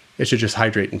scratch. It should just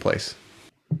hydrate in place.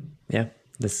 Yeah,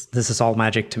 this is all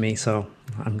magic to me, so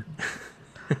I'm...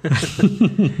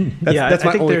 that's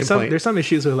I think there's some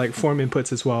issues with like form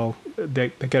inputs as well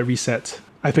that get reset.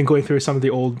 I've been going through some of the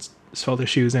old Svelte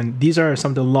issues, and these are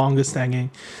some of the longest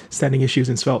standing issues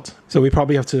in Svelte. So we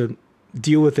probably have to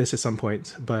deal with this at some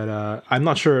point, but I'm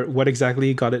not sure what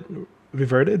exactly got it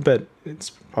reverted, but it's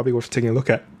probably worth taking a look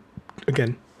at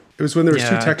again. It was when there was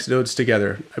two text nodes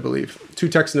together, I believe. Two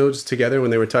text nodes together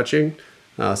when they were touching.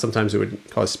 Sometimes it would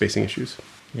cause spacing issues.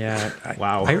 Yeah.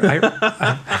 Wow. I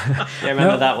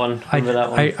remember that one.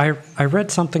 I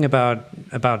read something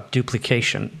about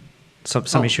duplication,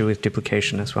 some issue with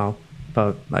duplication as well,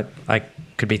 but I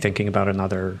could be thinking about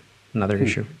another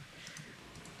issue.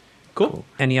 Cool.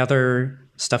 Any other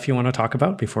stuff you want to talk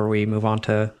about before we move on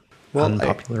to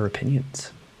unpopular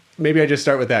opinions? maybe I just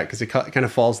start with that because it kind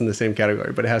of falls in the same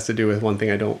category, but it has to do with one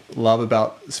thing I don't love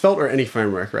about Svelte or any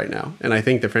framework right now. And I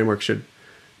think the framework should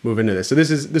move into this. So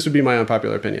this would be my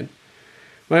unpopular opinion.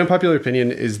 My unpopular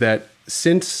opinion is that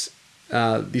since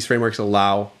these frameworks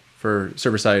allow for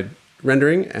server-side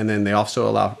rendering, and then they also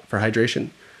allow for hydration,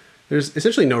 there's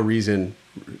essentially no reason,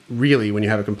 really, when you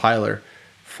have a compiler,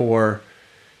 for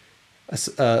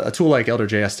a tool like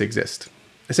Elder.js to exist.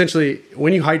 Essentially,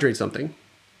 when you hydrate something,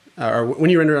 or when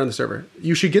you render it on the server,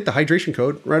 you should get the hydration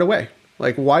code right away.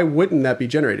 Like, why wouldn't that be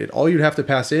generated? All you'd have to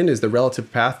pass in is the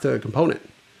relative path to a component.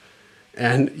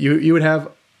 And you would have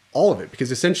all of it,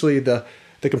 because essentially the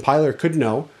compiler could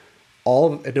know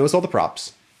it knows all the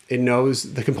props. It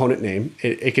knows the component name.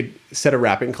 It could set a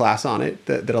wrapping class on it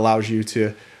that allows you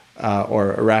to,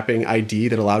 or a wrapping ID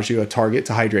that allows you a target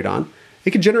to hydrate on.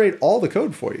 It could generate all the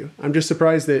code for you. I'm just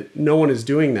surprised that no one is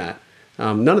doing that.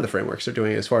 None of the frameworks are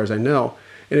doing it as far as I know.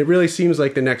 And it really seems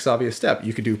like the next obvious step.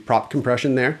 You could do prop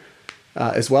compression there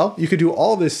as well. You could do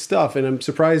all this stuff. And I'm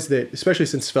surprised that, especially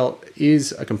since Svelte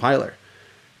is a compiler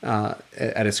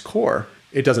at its core,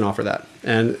 it doesn't offer that.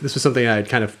 And this was something I had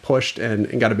kind of pushed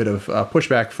and got a bit of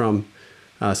pushback from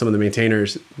some of the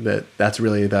maintainers that's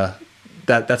really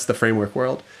that's the framework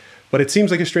world. But it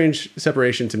seems like a strange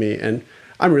separation to me. And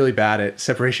I'm really bad at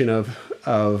separation of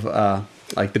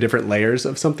like the different layers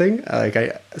of something.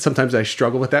 Sometimes I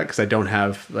struggle with that because I don't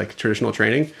have like traditional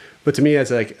training. But to me, as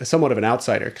like somewhat of an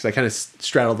outsider, because I kind of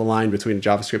straddle the line between a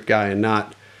JavaScript guy and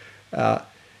not,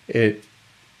 it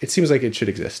seems like it should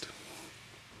exist.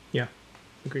 Yeah,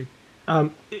 agreed.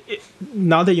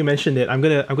 Now that you mentioned it, I'm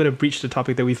gonna breach the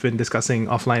topic that we've been discussing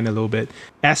offline a little bit.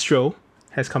 Astro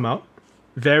has come out,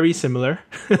 very similar.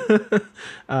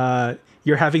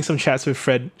 You're having some chats with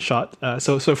Fred Schott.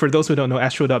 So for those who don't know,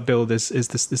 astro.build is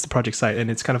the project site,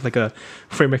 and it's kind of like a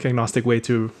framework agnostic way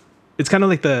to. It's kind of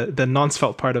like the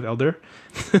non-Svelte part of Elder,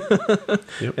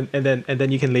 yep. and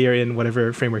then you can layer in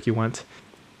whatever framework you want.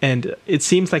 And it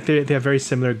seems like they have very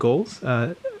similar goals.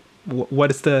 What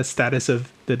is the status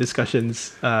of the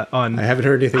discussions on? I haven't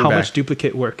heard anything. How back. much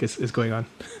duplicate work is going on?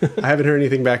 I haven't heard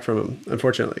anything back from them,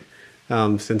 unfortunately,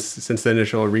 since the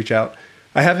initial reach out.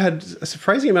 I have had a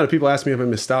surprising amount of people ask me if I'm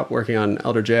going to stop working on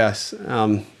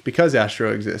Elder.js because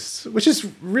Astro exists, which is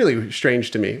really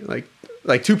strange to me.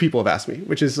 Like 2 people have asked me,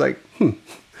 which is like,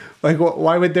 like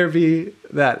why would there be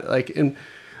that? Like, and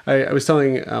I was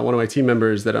telling one of my team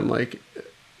members that I'm like,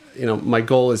 my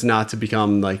goal is not to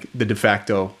become like the de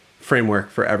facto framework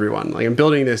for everyone. Like, I'm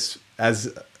building this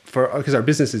because our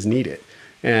businesses need it,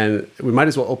 and we might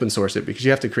as well open source it because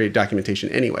you have to create documentation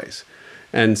anyways.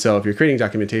 And so if you're creating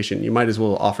documentation, you might as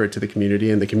well offer it to the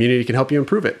community, and the community can help you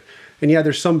improve it. And yeah,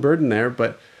 there's some burden there,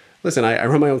 but listen, I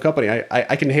run my own company.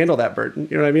 I can handle that burden.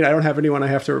 You know what I mean? I don't have anyone I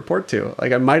have to report to.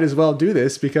 Like, I might as well do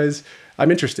this because I'm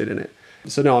interested in it.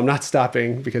 So no, I'm not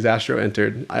stopping because Astro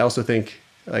entered. I also think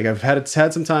like I've had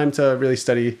some time to really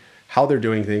study how they're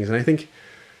doing things. And I think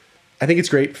it's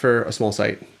great for a small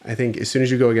site. I think as soon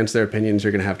as you go against their opinions,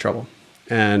 you're going to have trouble.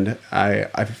 And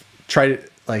I've tried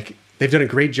it, like, they've done a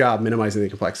great job minimizing the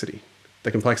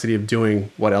complexity of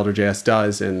doing what Elder.js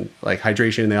does, and like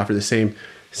hydration. They offer the same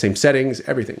settings,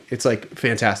 everything. It's like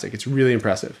fantastic. It's really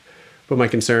impressive. But my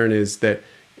concern is that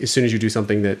as soon as you do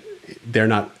something that they're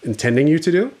not intending you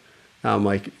to do,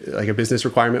 like a business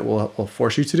requirement will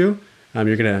force you to do,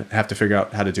 you're going to have to figure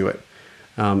out how to do it.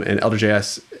 And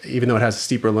Elder.js, even though it has a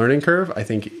steeper learning curve, I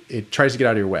think it tries to get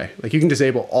out of your way. Like, you can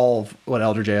disable all of what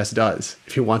Elder.js does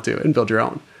if you want to and build your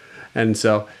own. And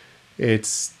so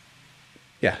it's,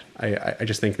 yeah, I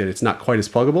just think that it's not quite as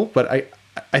pluggable. But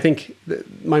I think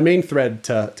my main thread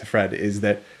to Fred is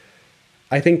that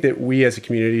I think that we as a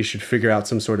community should figure out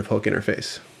some sort of hook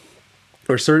interface,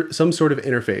 or some sort of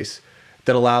interface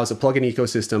that allows a plugin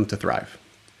ecosystem to thrive.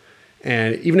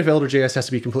 And even if Elder.js has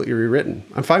to be completely rewritten,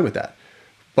 I'm fine with that.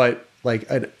 But like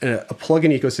a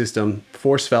plugin ecosystem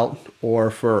for Svelte or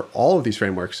for all of these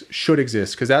frameworks should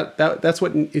exist, because that's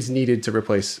what is needed to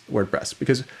replace WordPress.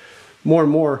 Because more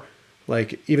and more,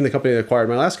 like even the company that acquired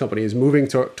my last company is moving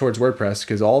towards WordPress,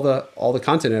 because all the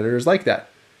content editors like that,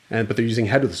 but they're using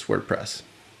headless WordPress.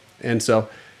 And so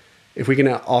if we can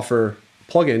offer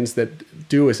plugins that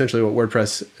do essentially what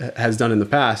WordPress has done in the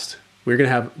past, we're going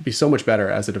to be so much better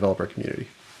as a developer community.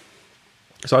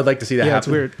 So I'd like to see that happen. It's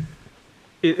weird.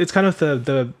 It's kind of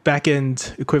the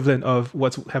back-end equivalent of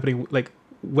what's happening. Like,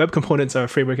 web components are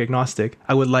framework agnostic.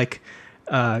 I would like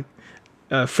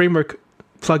framework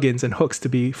plugins and hooks to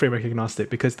be framework agnostic,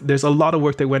 because there's a lot of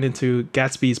work that went into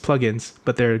Gatsby's plugins,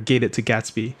 but they're gated to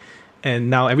Gatsby.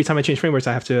 And now every time I change frameworks,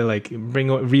 I have to like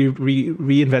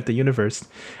reinvent the universe,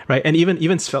 right? And even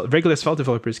regular Svelte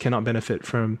developers cannot benefit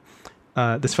from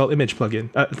the Svelte image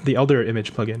plugin, the Elder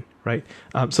image plugin, right?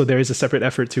 So there is a separate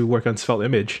effort to work on Svelte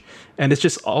image, and it's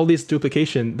just all this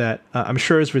duplication that I'm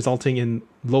sure is resulting in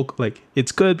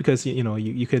it's good because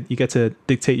you get to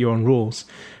dictate your own rules,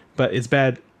 but it's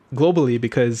bad globally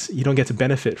because you don't get to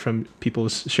benefit from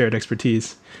people's shared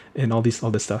expertise and all this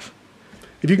stuff.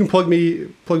 If you can plug me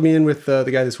in with the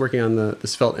guy that's working on the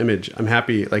Svelte image, I'm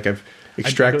happy. Like I've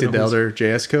extracted the Elder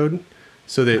JS code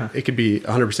so that it could be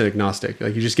 100% agnostic.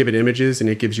 Like you just give it images and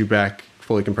it gives you back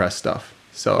fully compressed stuff.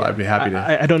 So I'd be happy to.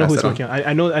 I don't know who's working on it.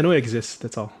 I know it exists.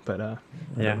 That's all. But I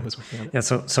don't know who's working on it. Yeah.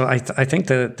 So I think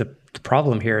the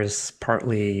problem here is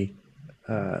partly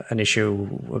an issue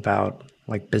about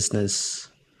like business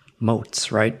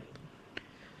moats, right?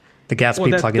 The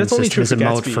Gatsby plugin system is a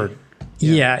moat for.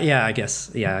 Yeah, I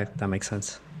guess. Yeah, that makes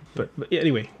sense. But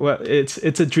anyway, well, it's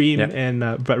a dream,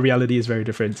 and but reality is very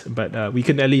different. But we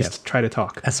can at least try to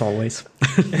talk. As always.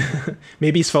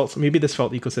 Maybe the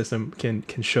Svelte ecosystem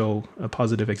can show a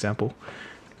positive example.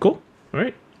 Cool. All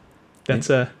right. That's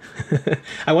I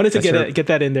wanted to get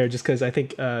that in there just because I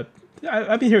think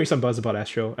I've been hearing some buzz about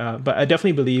Astro, but I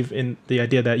definitely believe in the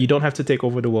idea that you don't have to take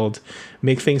over the world.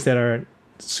 Make things that are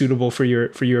suitable for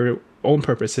your own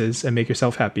purposes and make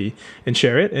yourself happy and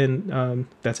share it, and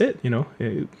that's it.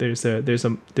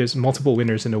 There's multiple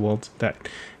winners in the world that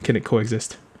can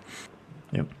coexist.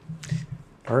 Yep.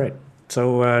 All right.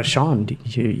 So Sean,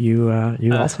 you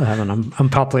also have an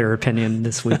unpopular opinion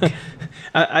this week.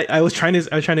 I was trying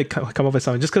to come up with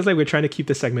something just because we're trying to keep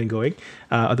this segment going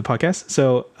of the podcast.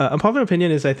 So unpopular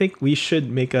opinion is I think we should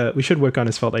work on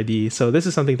a Svelte IDE. So this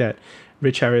is something that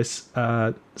Rich Harris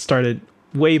started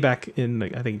way back in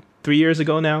I think 3 years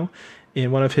ago now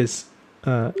in one of his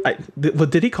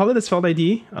did he call it a Svelte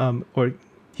IDE or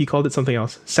he called it something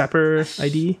else, Sapper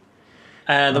IDE?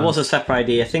 There was a Sapper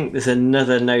IDE. I think there's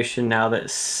another notion now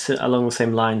that's along the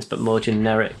same lines but more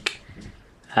generic.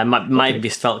 Might be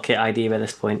SvelteKit IDE by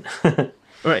this point.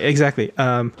 Right, exactly.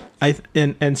 So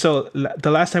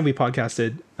the last time we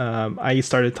podcasted, I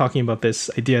started talking about this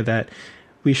idea that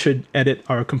we should edit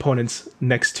our components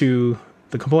next to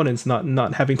the components,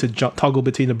 not having to toggle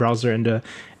between the browser and the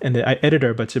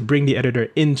editor, but to bring the editor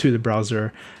into the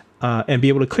browser and be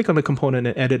able to click on the component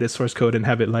and edit its source code and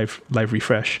have it live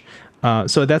refresh.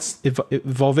 So that's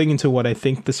evolving into what I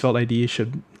think the Svelte IDE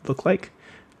should look like,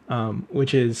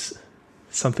 which is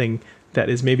something that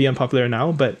is maybe unpopular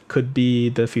now, but could be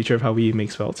the future of how we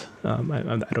make Svelte. I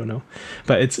don't know,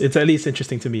 but it's at least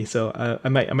interesting to me. So I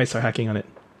might start hacking on it.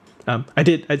 I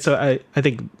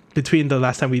think between the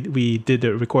last time we did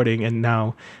the recording and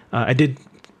now, I did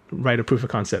write a proof of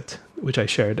concept, which I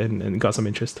shared and got some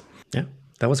interest. Yeah,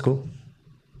 that was cool.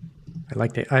 I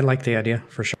like the idea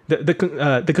for sure.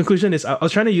 The conclusion is I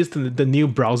was trying to use the new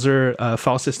browser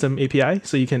file system API,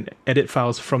 so you can edit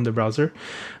files from the browser.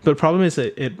 But the problem is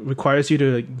that it requires you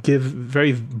to give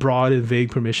very broad and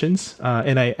vague permissions.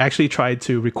 And I actually tried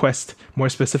to request more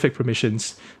specific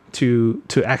permissions to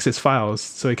access files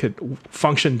so it could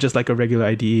function just like a regular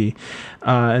IDE.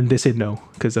 And they said no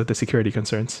because of the security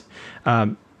concerns.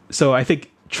 So I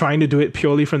think trying to do it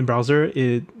purely from the browser,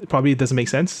 it probably doesn't make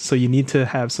sense. So you need to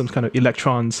have some kind of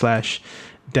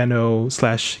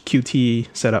Electron/Deno/Qt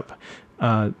setup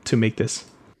to make this.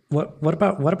 What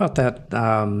about that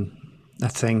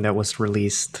that thing that was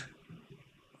released?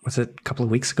 Was it a couple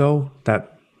of weeks ago?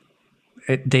 That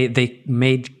they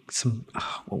made some.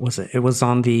 What was it? It was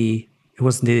on the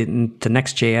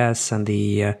Next.js and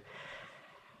the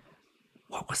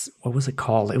what was it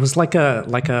called? It was like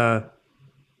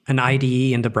an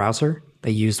IDE in the browser.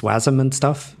 They used WASM and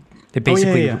stuff. They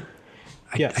basically,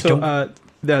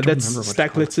 that's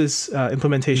Stackblitz's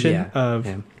implementation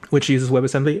which uses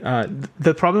WebAssembly.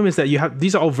 The problem is that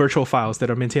these are all virtual files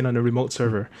that are maintained on a remote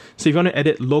server. So if you want to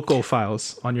edit local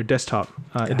files on your desktop,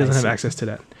 it doesn't have access to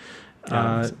that.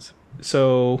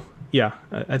 So yeah,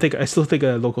 I still think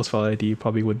a local Svelte IDE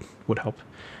probably would help.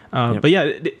 But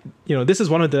yeah, this is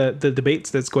one of the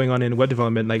debates that's going on in web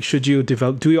development. Like, should you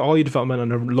do all your development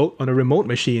on a remote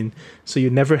machine so you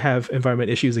never have environment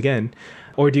issues again,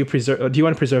 or do you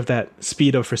want to preserve that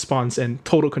speed of response and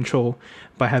total control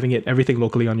by having everything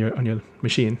locally on your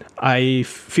machine? I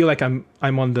feel like I'm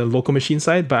on the local machine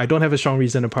side, but I don't have a strong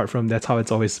reason apart from that's how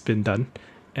it's always been done.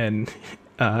 And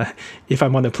if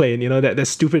I'm on a plane, that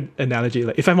stupid analogy,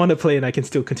 like if I'm on a plane, I can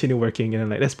still continue working,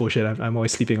 and that's bullshit. I'm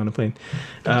always sleeping on a plane.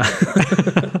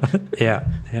 Yeah.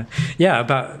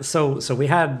 But so we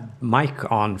had Mike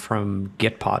on from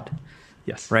Gitpod,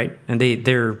 yes, right? And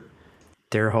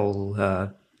their whole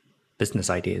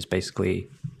business idea is basically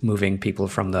moving people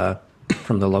from the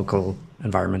from the local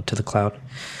environment to the cloud.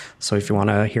 So if you want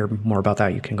to hear more about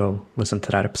that, you can go listen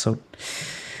to that episode.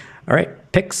 All right,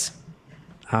 picks.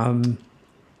 I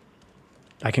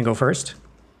can go first.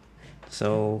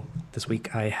 So this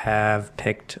week I have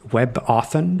picked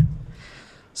WebAuthn.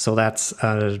 So that's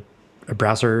a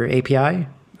browser API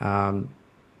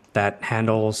that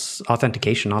handles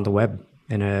authentication on the web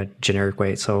in a generic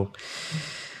way. So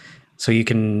you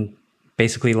can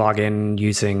basically log in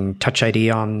using Touch ID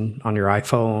on your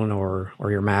iPhone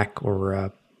or your Mac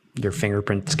or your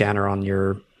fingerprint scanner on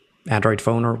your Android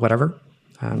phone or whatever.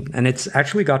 And it's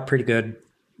actually got pretty good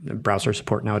browser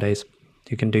support nowadays.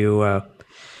 You can do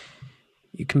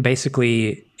you can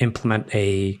basically implement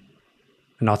an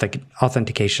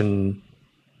authentication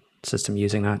system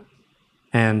using that,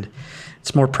 and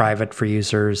it's more private for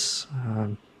users.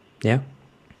 Yeah,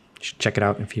 you should check it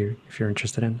out if you're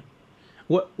interested in.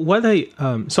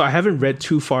 So I haven't read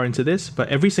too far into this, but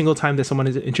every single time that someone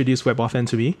has introduced WebAuthn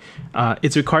to me,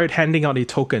 it's required handing out a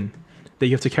token that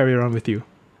you have to carry around with you.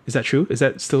 Is that true? Is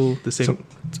that still the same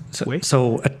way?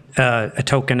 So a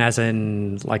token as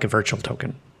in like a virtual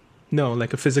token? No,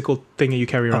 like a physical thing that you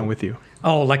carry around with you.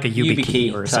 Oh, like a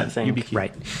YubiKey or something. YubiKey.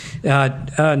 Right.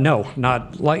 No,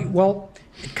 not like, well,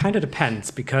 it kind of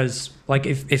depends, because like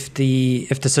if the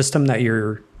system that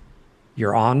you're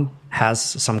on has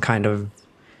some kind of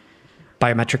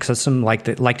biometric system, like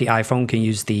the iPhone can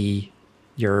use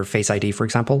your Face ID, for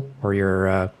example, or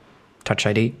your Touch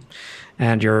ID,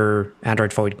 and your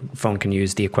Android phone can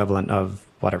use the equivalent of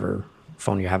whatever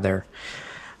phone you have there.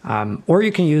 Or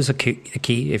you can use a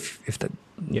key if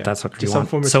that's what you want. Some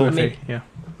form of 2FA, yeah.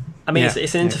 I mean,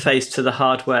 it's an interface to the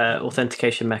hardware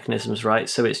authentication mechanisms, right?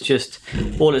 So it's just,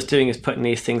 all it's doing is putting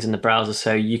these things in the browser,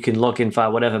 so you can log in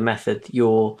via whatever method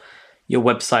your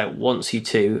website wants you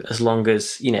to, as long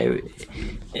as,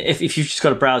 if you've just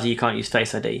got a browser, you can't use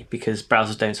Face ID because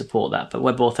browsers don't support that. But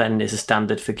WebAuthn is a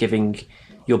standard for giving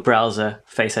your browser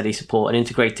Face ID support and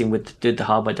integrating with the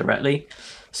hardware directly.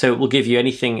 So it will give you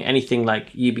anything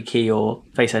like YubiKey or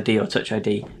Face ID or Touch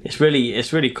ID. It's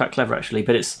really quite clever, actually.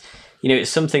 But it's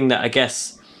something that I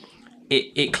guess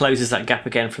it closes that gap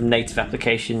again from native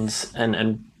applications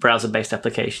and browser-based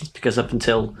applications, because up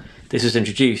until this was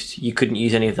introduced, you couldn't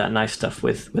use any of that nice stuff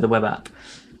with a web app.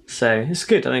 So it's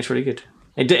good. I think it's really good.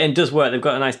 It does work. They've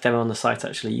got a nice demo on the site,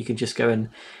 actually. You can just go and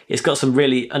it's got some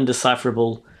really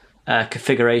undecipherable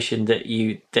configuration that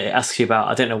it asks you about.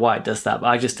 I don't know why it does that, but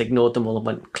I just ignored them all and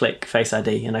went click Face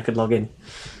ID and I could log in.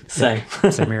 So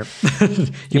same here.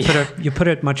 You put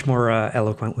it much more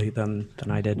eloquently than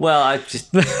I did. Well, I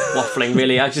just waffling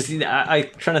really. I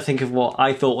trying to think of what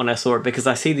I thought when I saw it, because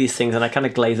I see these things and I kind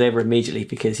of glaze over immediately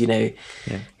because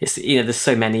it's there's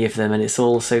so many of them and it's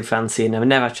all so fancy and I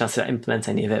never had a chance to implement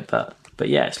any of it. But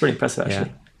yeah, it's pretty impressive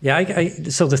actually. Yeah.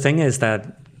 So the thing is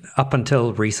that up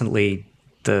until recently,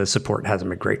 the support hasn't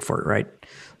been great for it, right?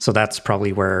 So that's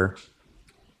probably where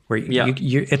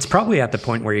you it's probably at the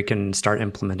point where you can start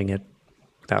implementing it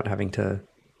without having to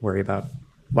worry about,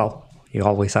 well, you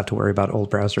always have to worry about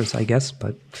old browsers, I guess,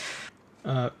 but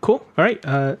cool. All right,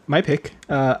 my pick.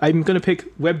 I'm going to pick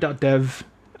web.dev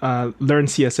learn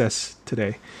CSS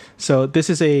today. So this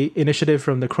is a initiative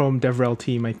from the Chrome DevRel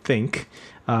team, I think,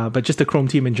 but just the Chrome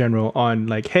team in general on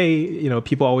like, hey,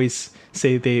 people always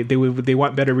say they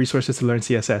want better resources to learn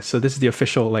CSS. So this is the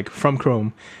official, like, from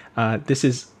Chrome. This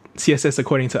is CSS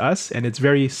according to us, and it's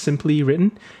very simply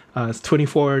written. It's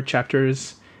 24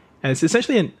 chapters, and it's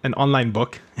essentially an online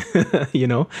book,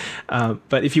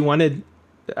 But if you wanted,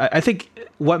 I think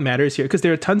what matters here, because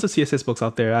there are tons of CSS books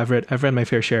out there. I've read my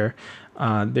fair share.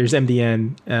 There's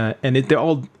MDN, and they're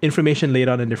all information laid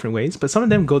out in different ways, but some of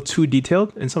them go too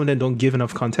detailed, and some of them don't give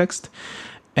enough context.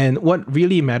 And what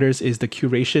really matters is the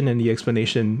curation and the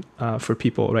explanation for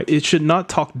people, right? It should not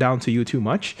talk down to you too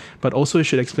much, but also it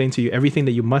should explain to you everything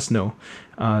that you must know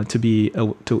to be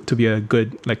a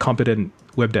good, like, competent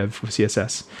web dev for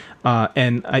CSS.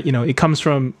 And it comes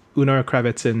from Unar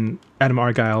Kravitz and Adam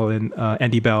Argyle and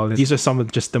Andy Bell. And these are some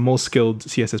of just the most skilled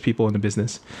CSS people in the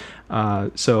business.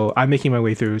 So I'm making my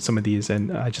way through some of these,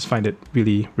 and I just find it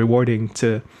really rewarding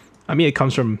it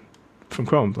comes from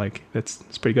Chrome. Like,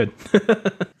 it's pretty good.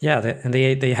 Yeah,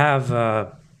 they have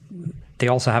they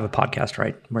also have a podcast,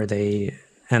 right, where the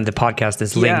podcast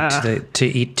is linked to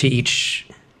each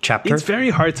chapter. It's very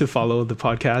hard to follow the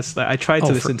podcast. I tried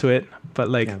to listen to it, but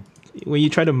when you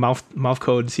try to mouth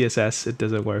code CSS, it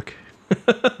doesn't work.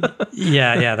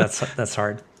 yeah, that's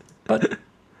hard. But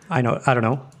I don't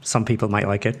know. Some people might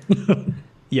like it.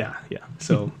 Yeah.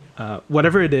 So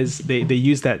whatever it is, they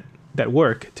use that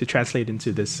work to translate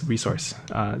into this resource.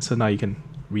 So now you can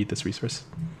read this resource.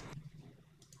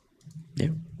 Yeah.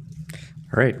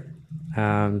 All right.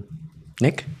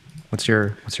 Nick, what's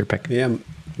your pick? Yeah,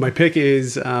 my pick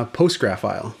is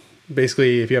PostGraphile.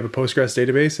 Basically, if you have a Postgres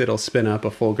database, it'll spin up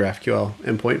a full GraphQL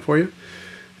endpoint for you.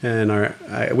 And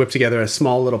I whipped together a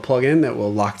small little plugin that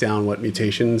will lock down what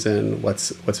mutations and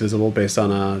what's visible based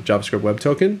on a JavaScript web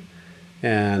token.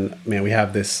 And man, we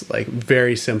have this like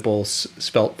very simple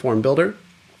Svelte form builder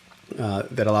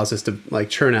that allows us to like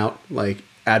churn out like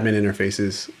admin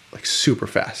interfaces like super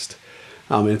fast.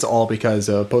 And it's all because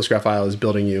PostGraphile is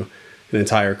building you an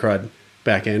entire CRUD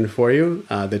backend for you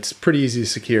that's pretty easy to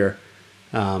secure,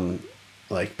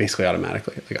 like basically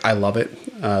automatically. Like I love it.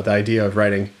 The idea of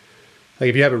writing, like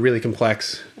if you have a really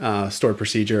complex stored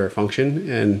procedure or function,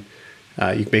 and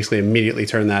you can basically immediately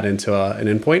turn that into an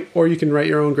endpoint, or you can write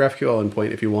your own GraphQL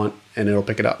endpoint if you want, and it'll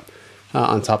pick it up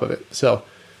on top of it. So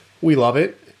we love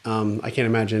it. I can't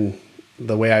imagine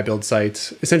the way I build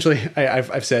sites. Essentially,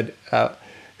 I've said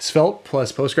Svelte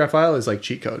plus PostGraphile is like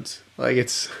cheat codes. Like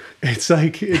it's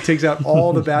like it takes out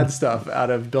all the bad stuff out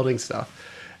of building stuff.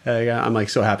 I'm like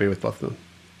so happy with both of them.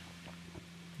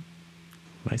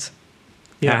 Nice.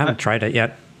 Yeah, I haven't tried it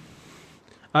yet.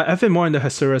 I've been more on the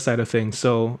Hasura side of things,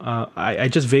 so I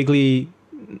just vaguely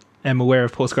am aware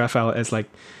of PostGraphile as like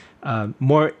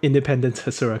more independent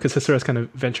Hasura, because Hasura is kind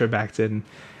of venture backed and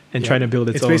trying to build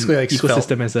its own basically like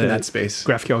ecosystem as a that space.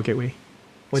 GraphQL gateway.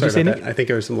 What Sorry did you say, about Nick? that. I think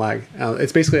there was some lag.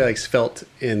 It's basically like Svelte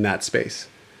in that space.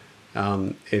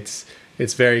 It's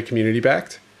very community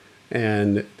backed,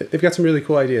 and they've got some really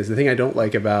cool ideas. The thing I don't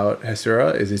like about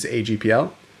Hasura is its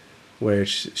AGPL,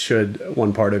 which should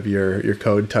one part of your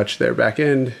code touch their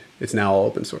backend, it's now all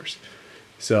open source.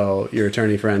 So your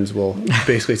attorney friends will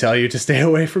basically tell you to stay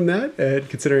away from that. And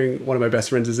considering one of my best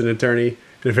friends is an attorney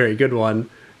and a very good one,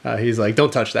 he's like,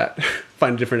 don't touch that.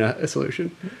 Find a different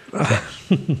solution.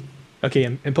 Okay,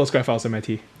 and PostGraphile is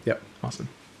MIT. Yep. Awesome.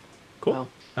 Cool. Wow.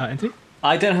 Anthony?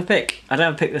 I don't have a pick. I don't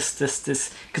have a pick this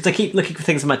because I keep looking for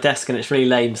things on my desk and it's really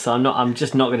lame. So I'm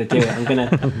just not going to do it.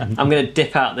 I'm gonna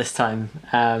dip out this time,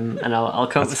 and I'll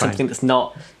come up with something that's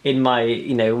not in my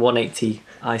 180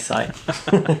 eyesight.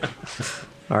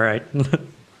 All right.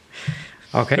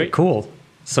 Okay, Great. cool.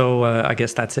 So I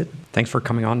guess that's it. Thanks for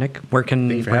coming on, Nick. Where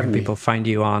can having me. people find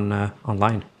you on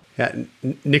online? Yeah,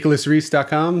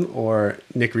 nicholasreese.com or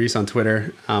Nick Reese on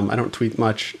Twitter. I don't tweet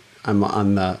much. I'm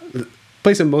on the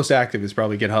place I'm most active is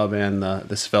probably GitHub and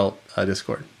the Svelte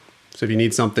Discord. So if you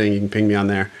need something, you can ping me on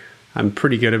there. I'm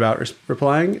pretty good about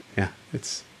replying. Yeah,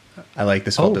 I like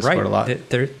the Svelte Discord a lot.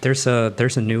 There's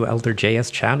a new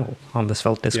Elder.js channel on the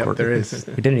Svelte Discord. Yep, there is.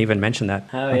 We didn't even mention that.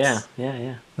 Oh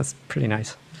yeah. That's pretty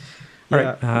nice.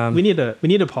 Yeah, All right. we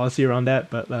need a policy around that,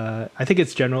 but I think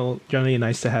it's generally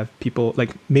nice to have people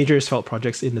like major Svelte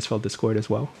projects in the Svelte Discord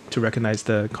as well to recognize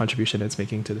the contribution it's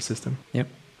making to the system. Yep,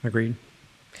 agreed.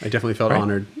 I definitely felt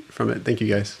honored from it. Thank you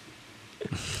guys.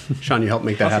 Sean, you helped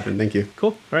make that happen. Thank you.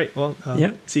 Cool. All right. Well,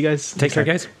 Yeah. see you guys. Take care,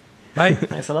 guys. Bye.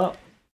 Thanks a lot.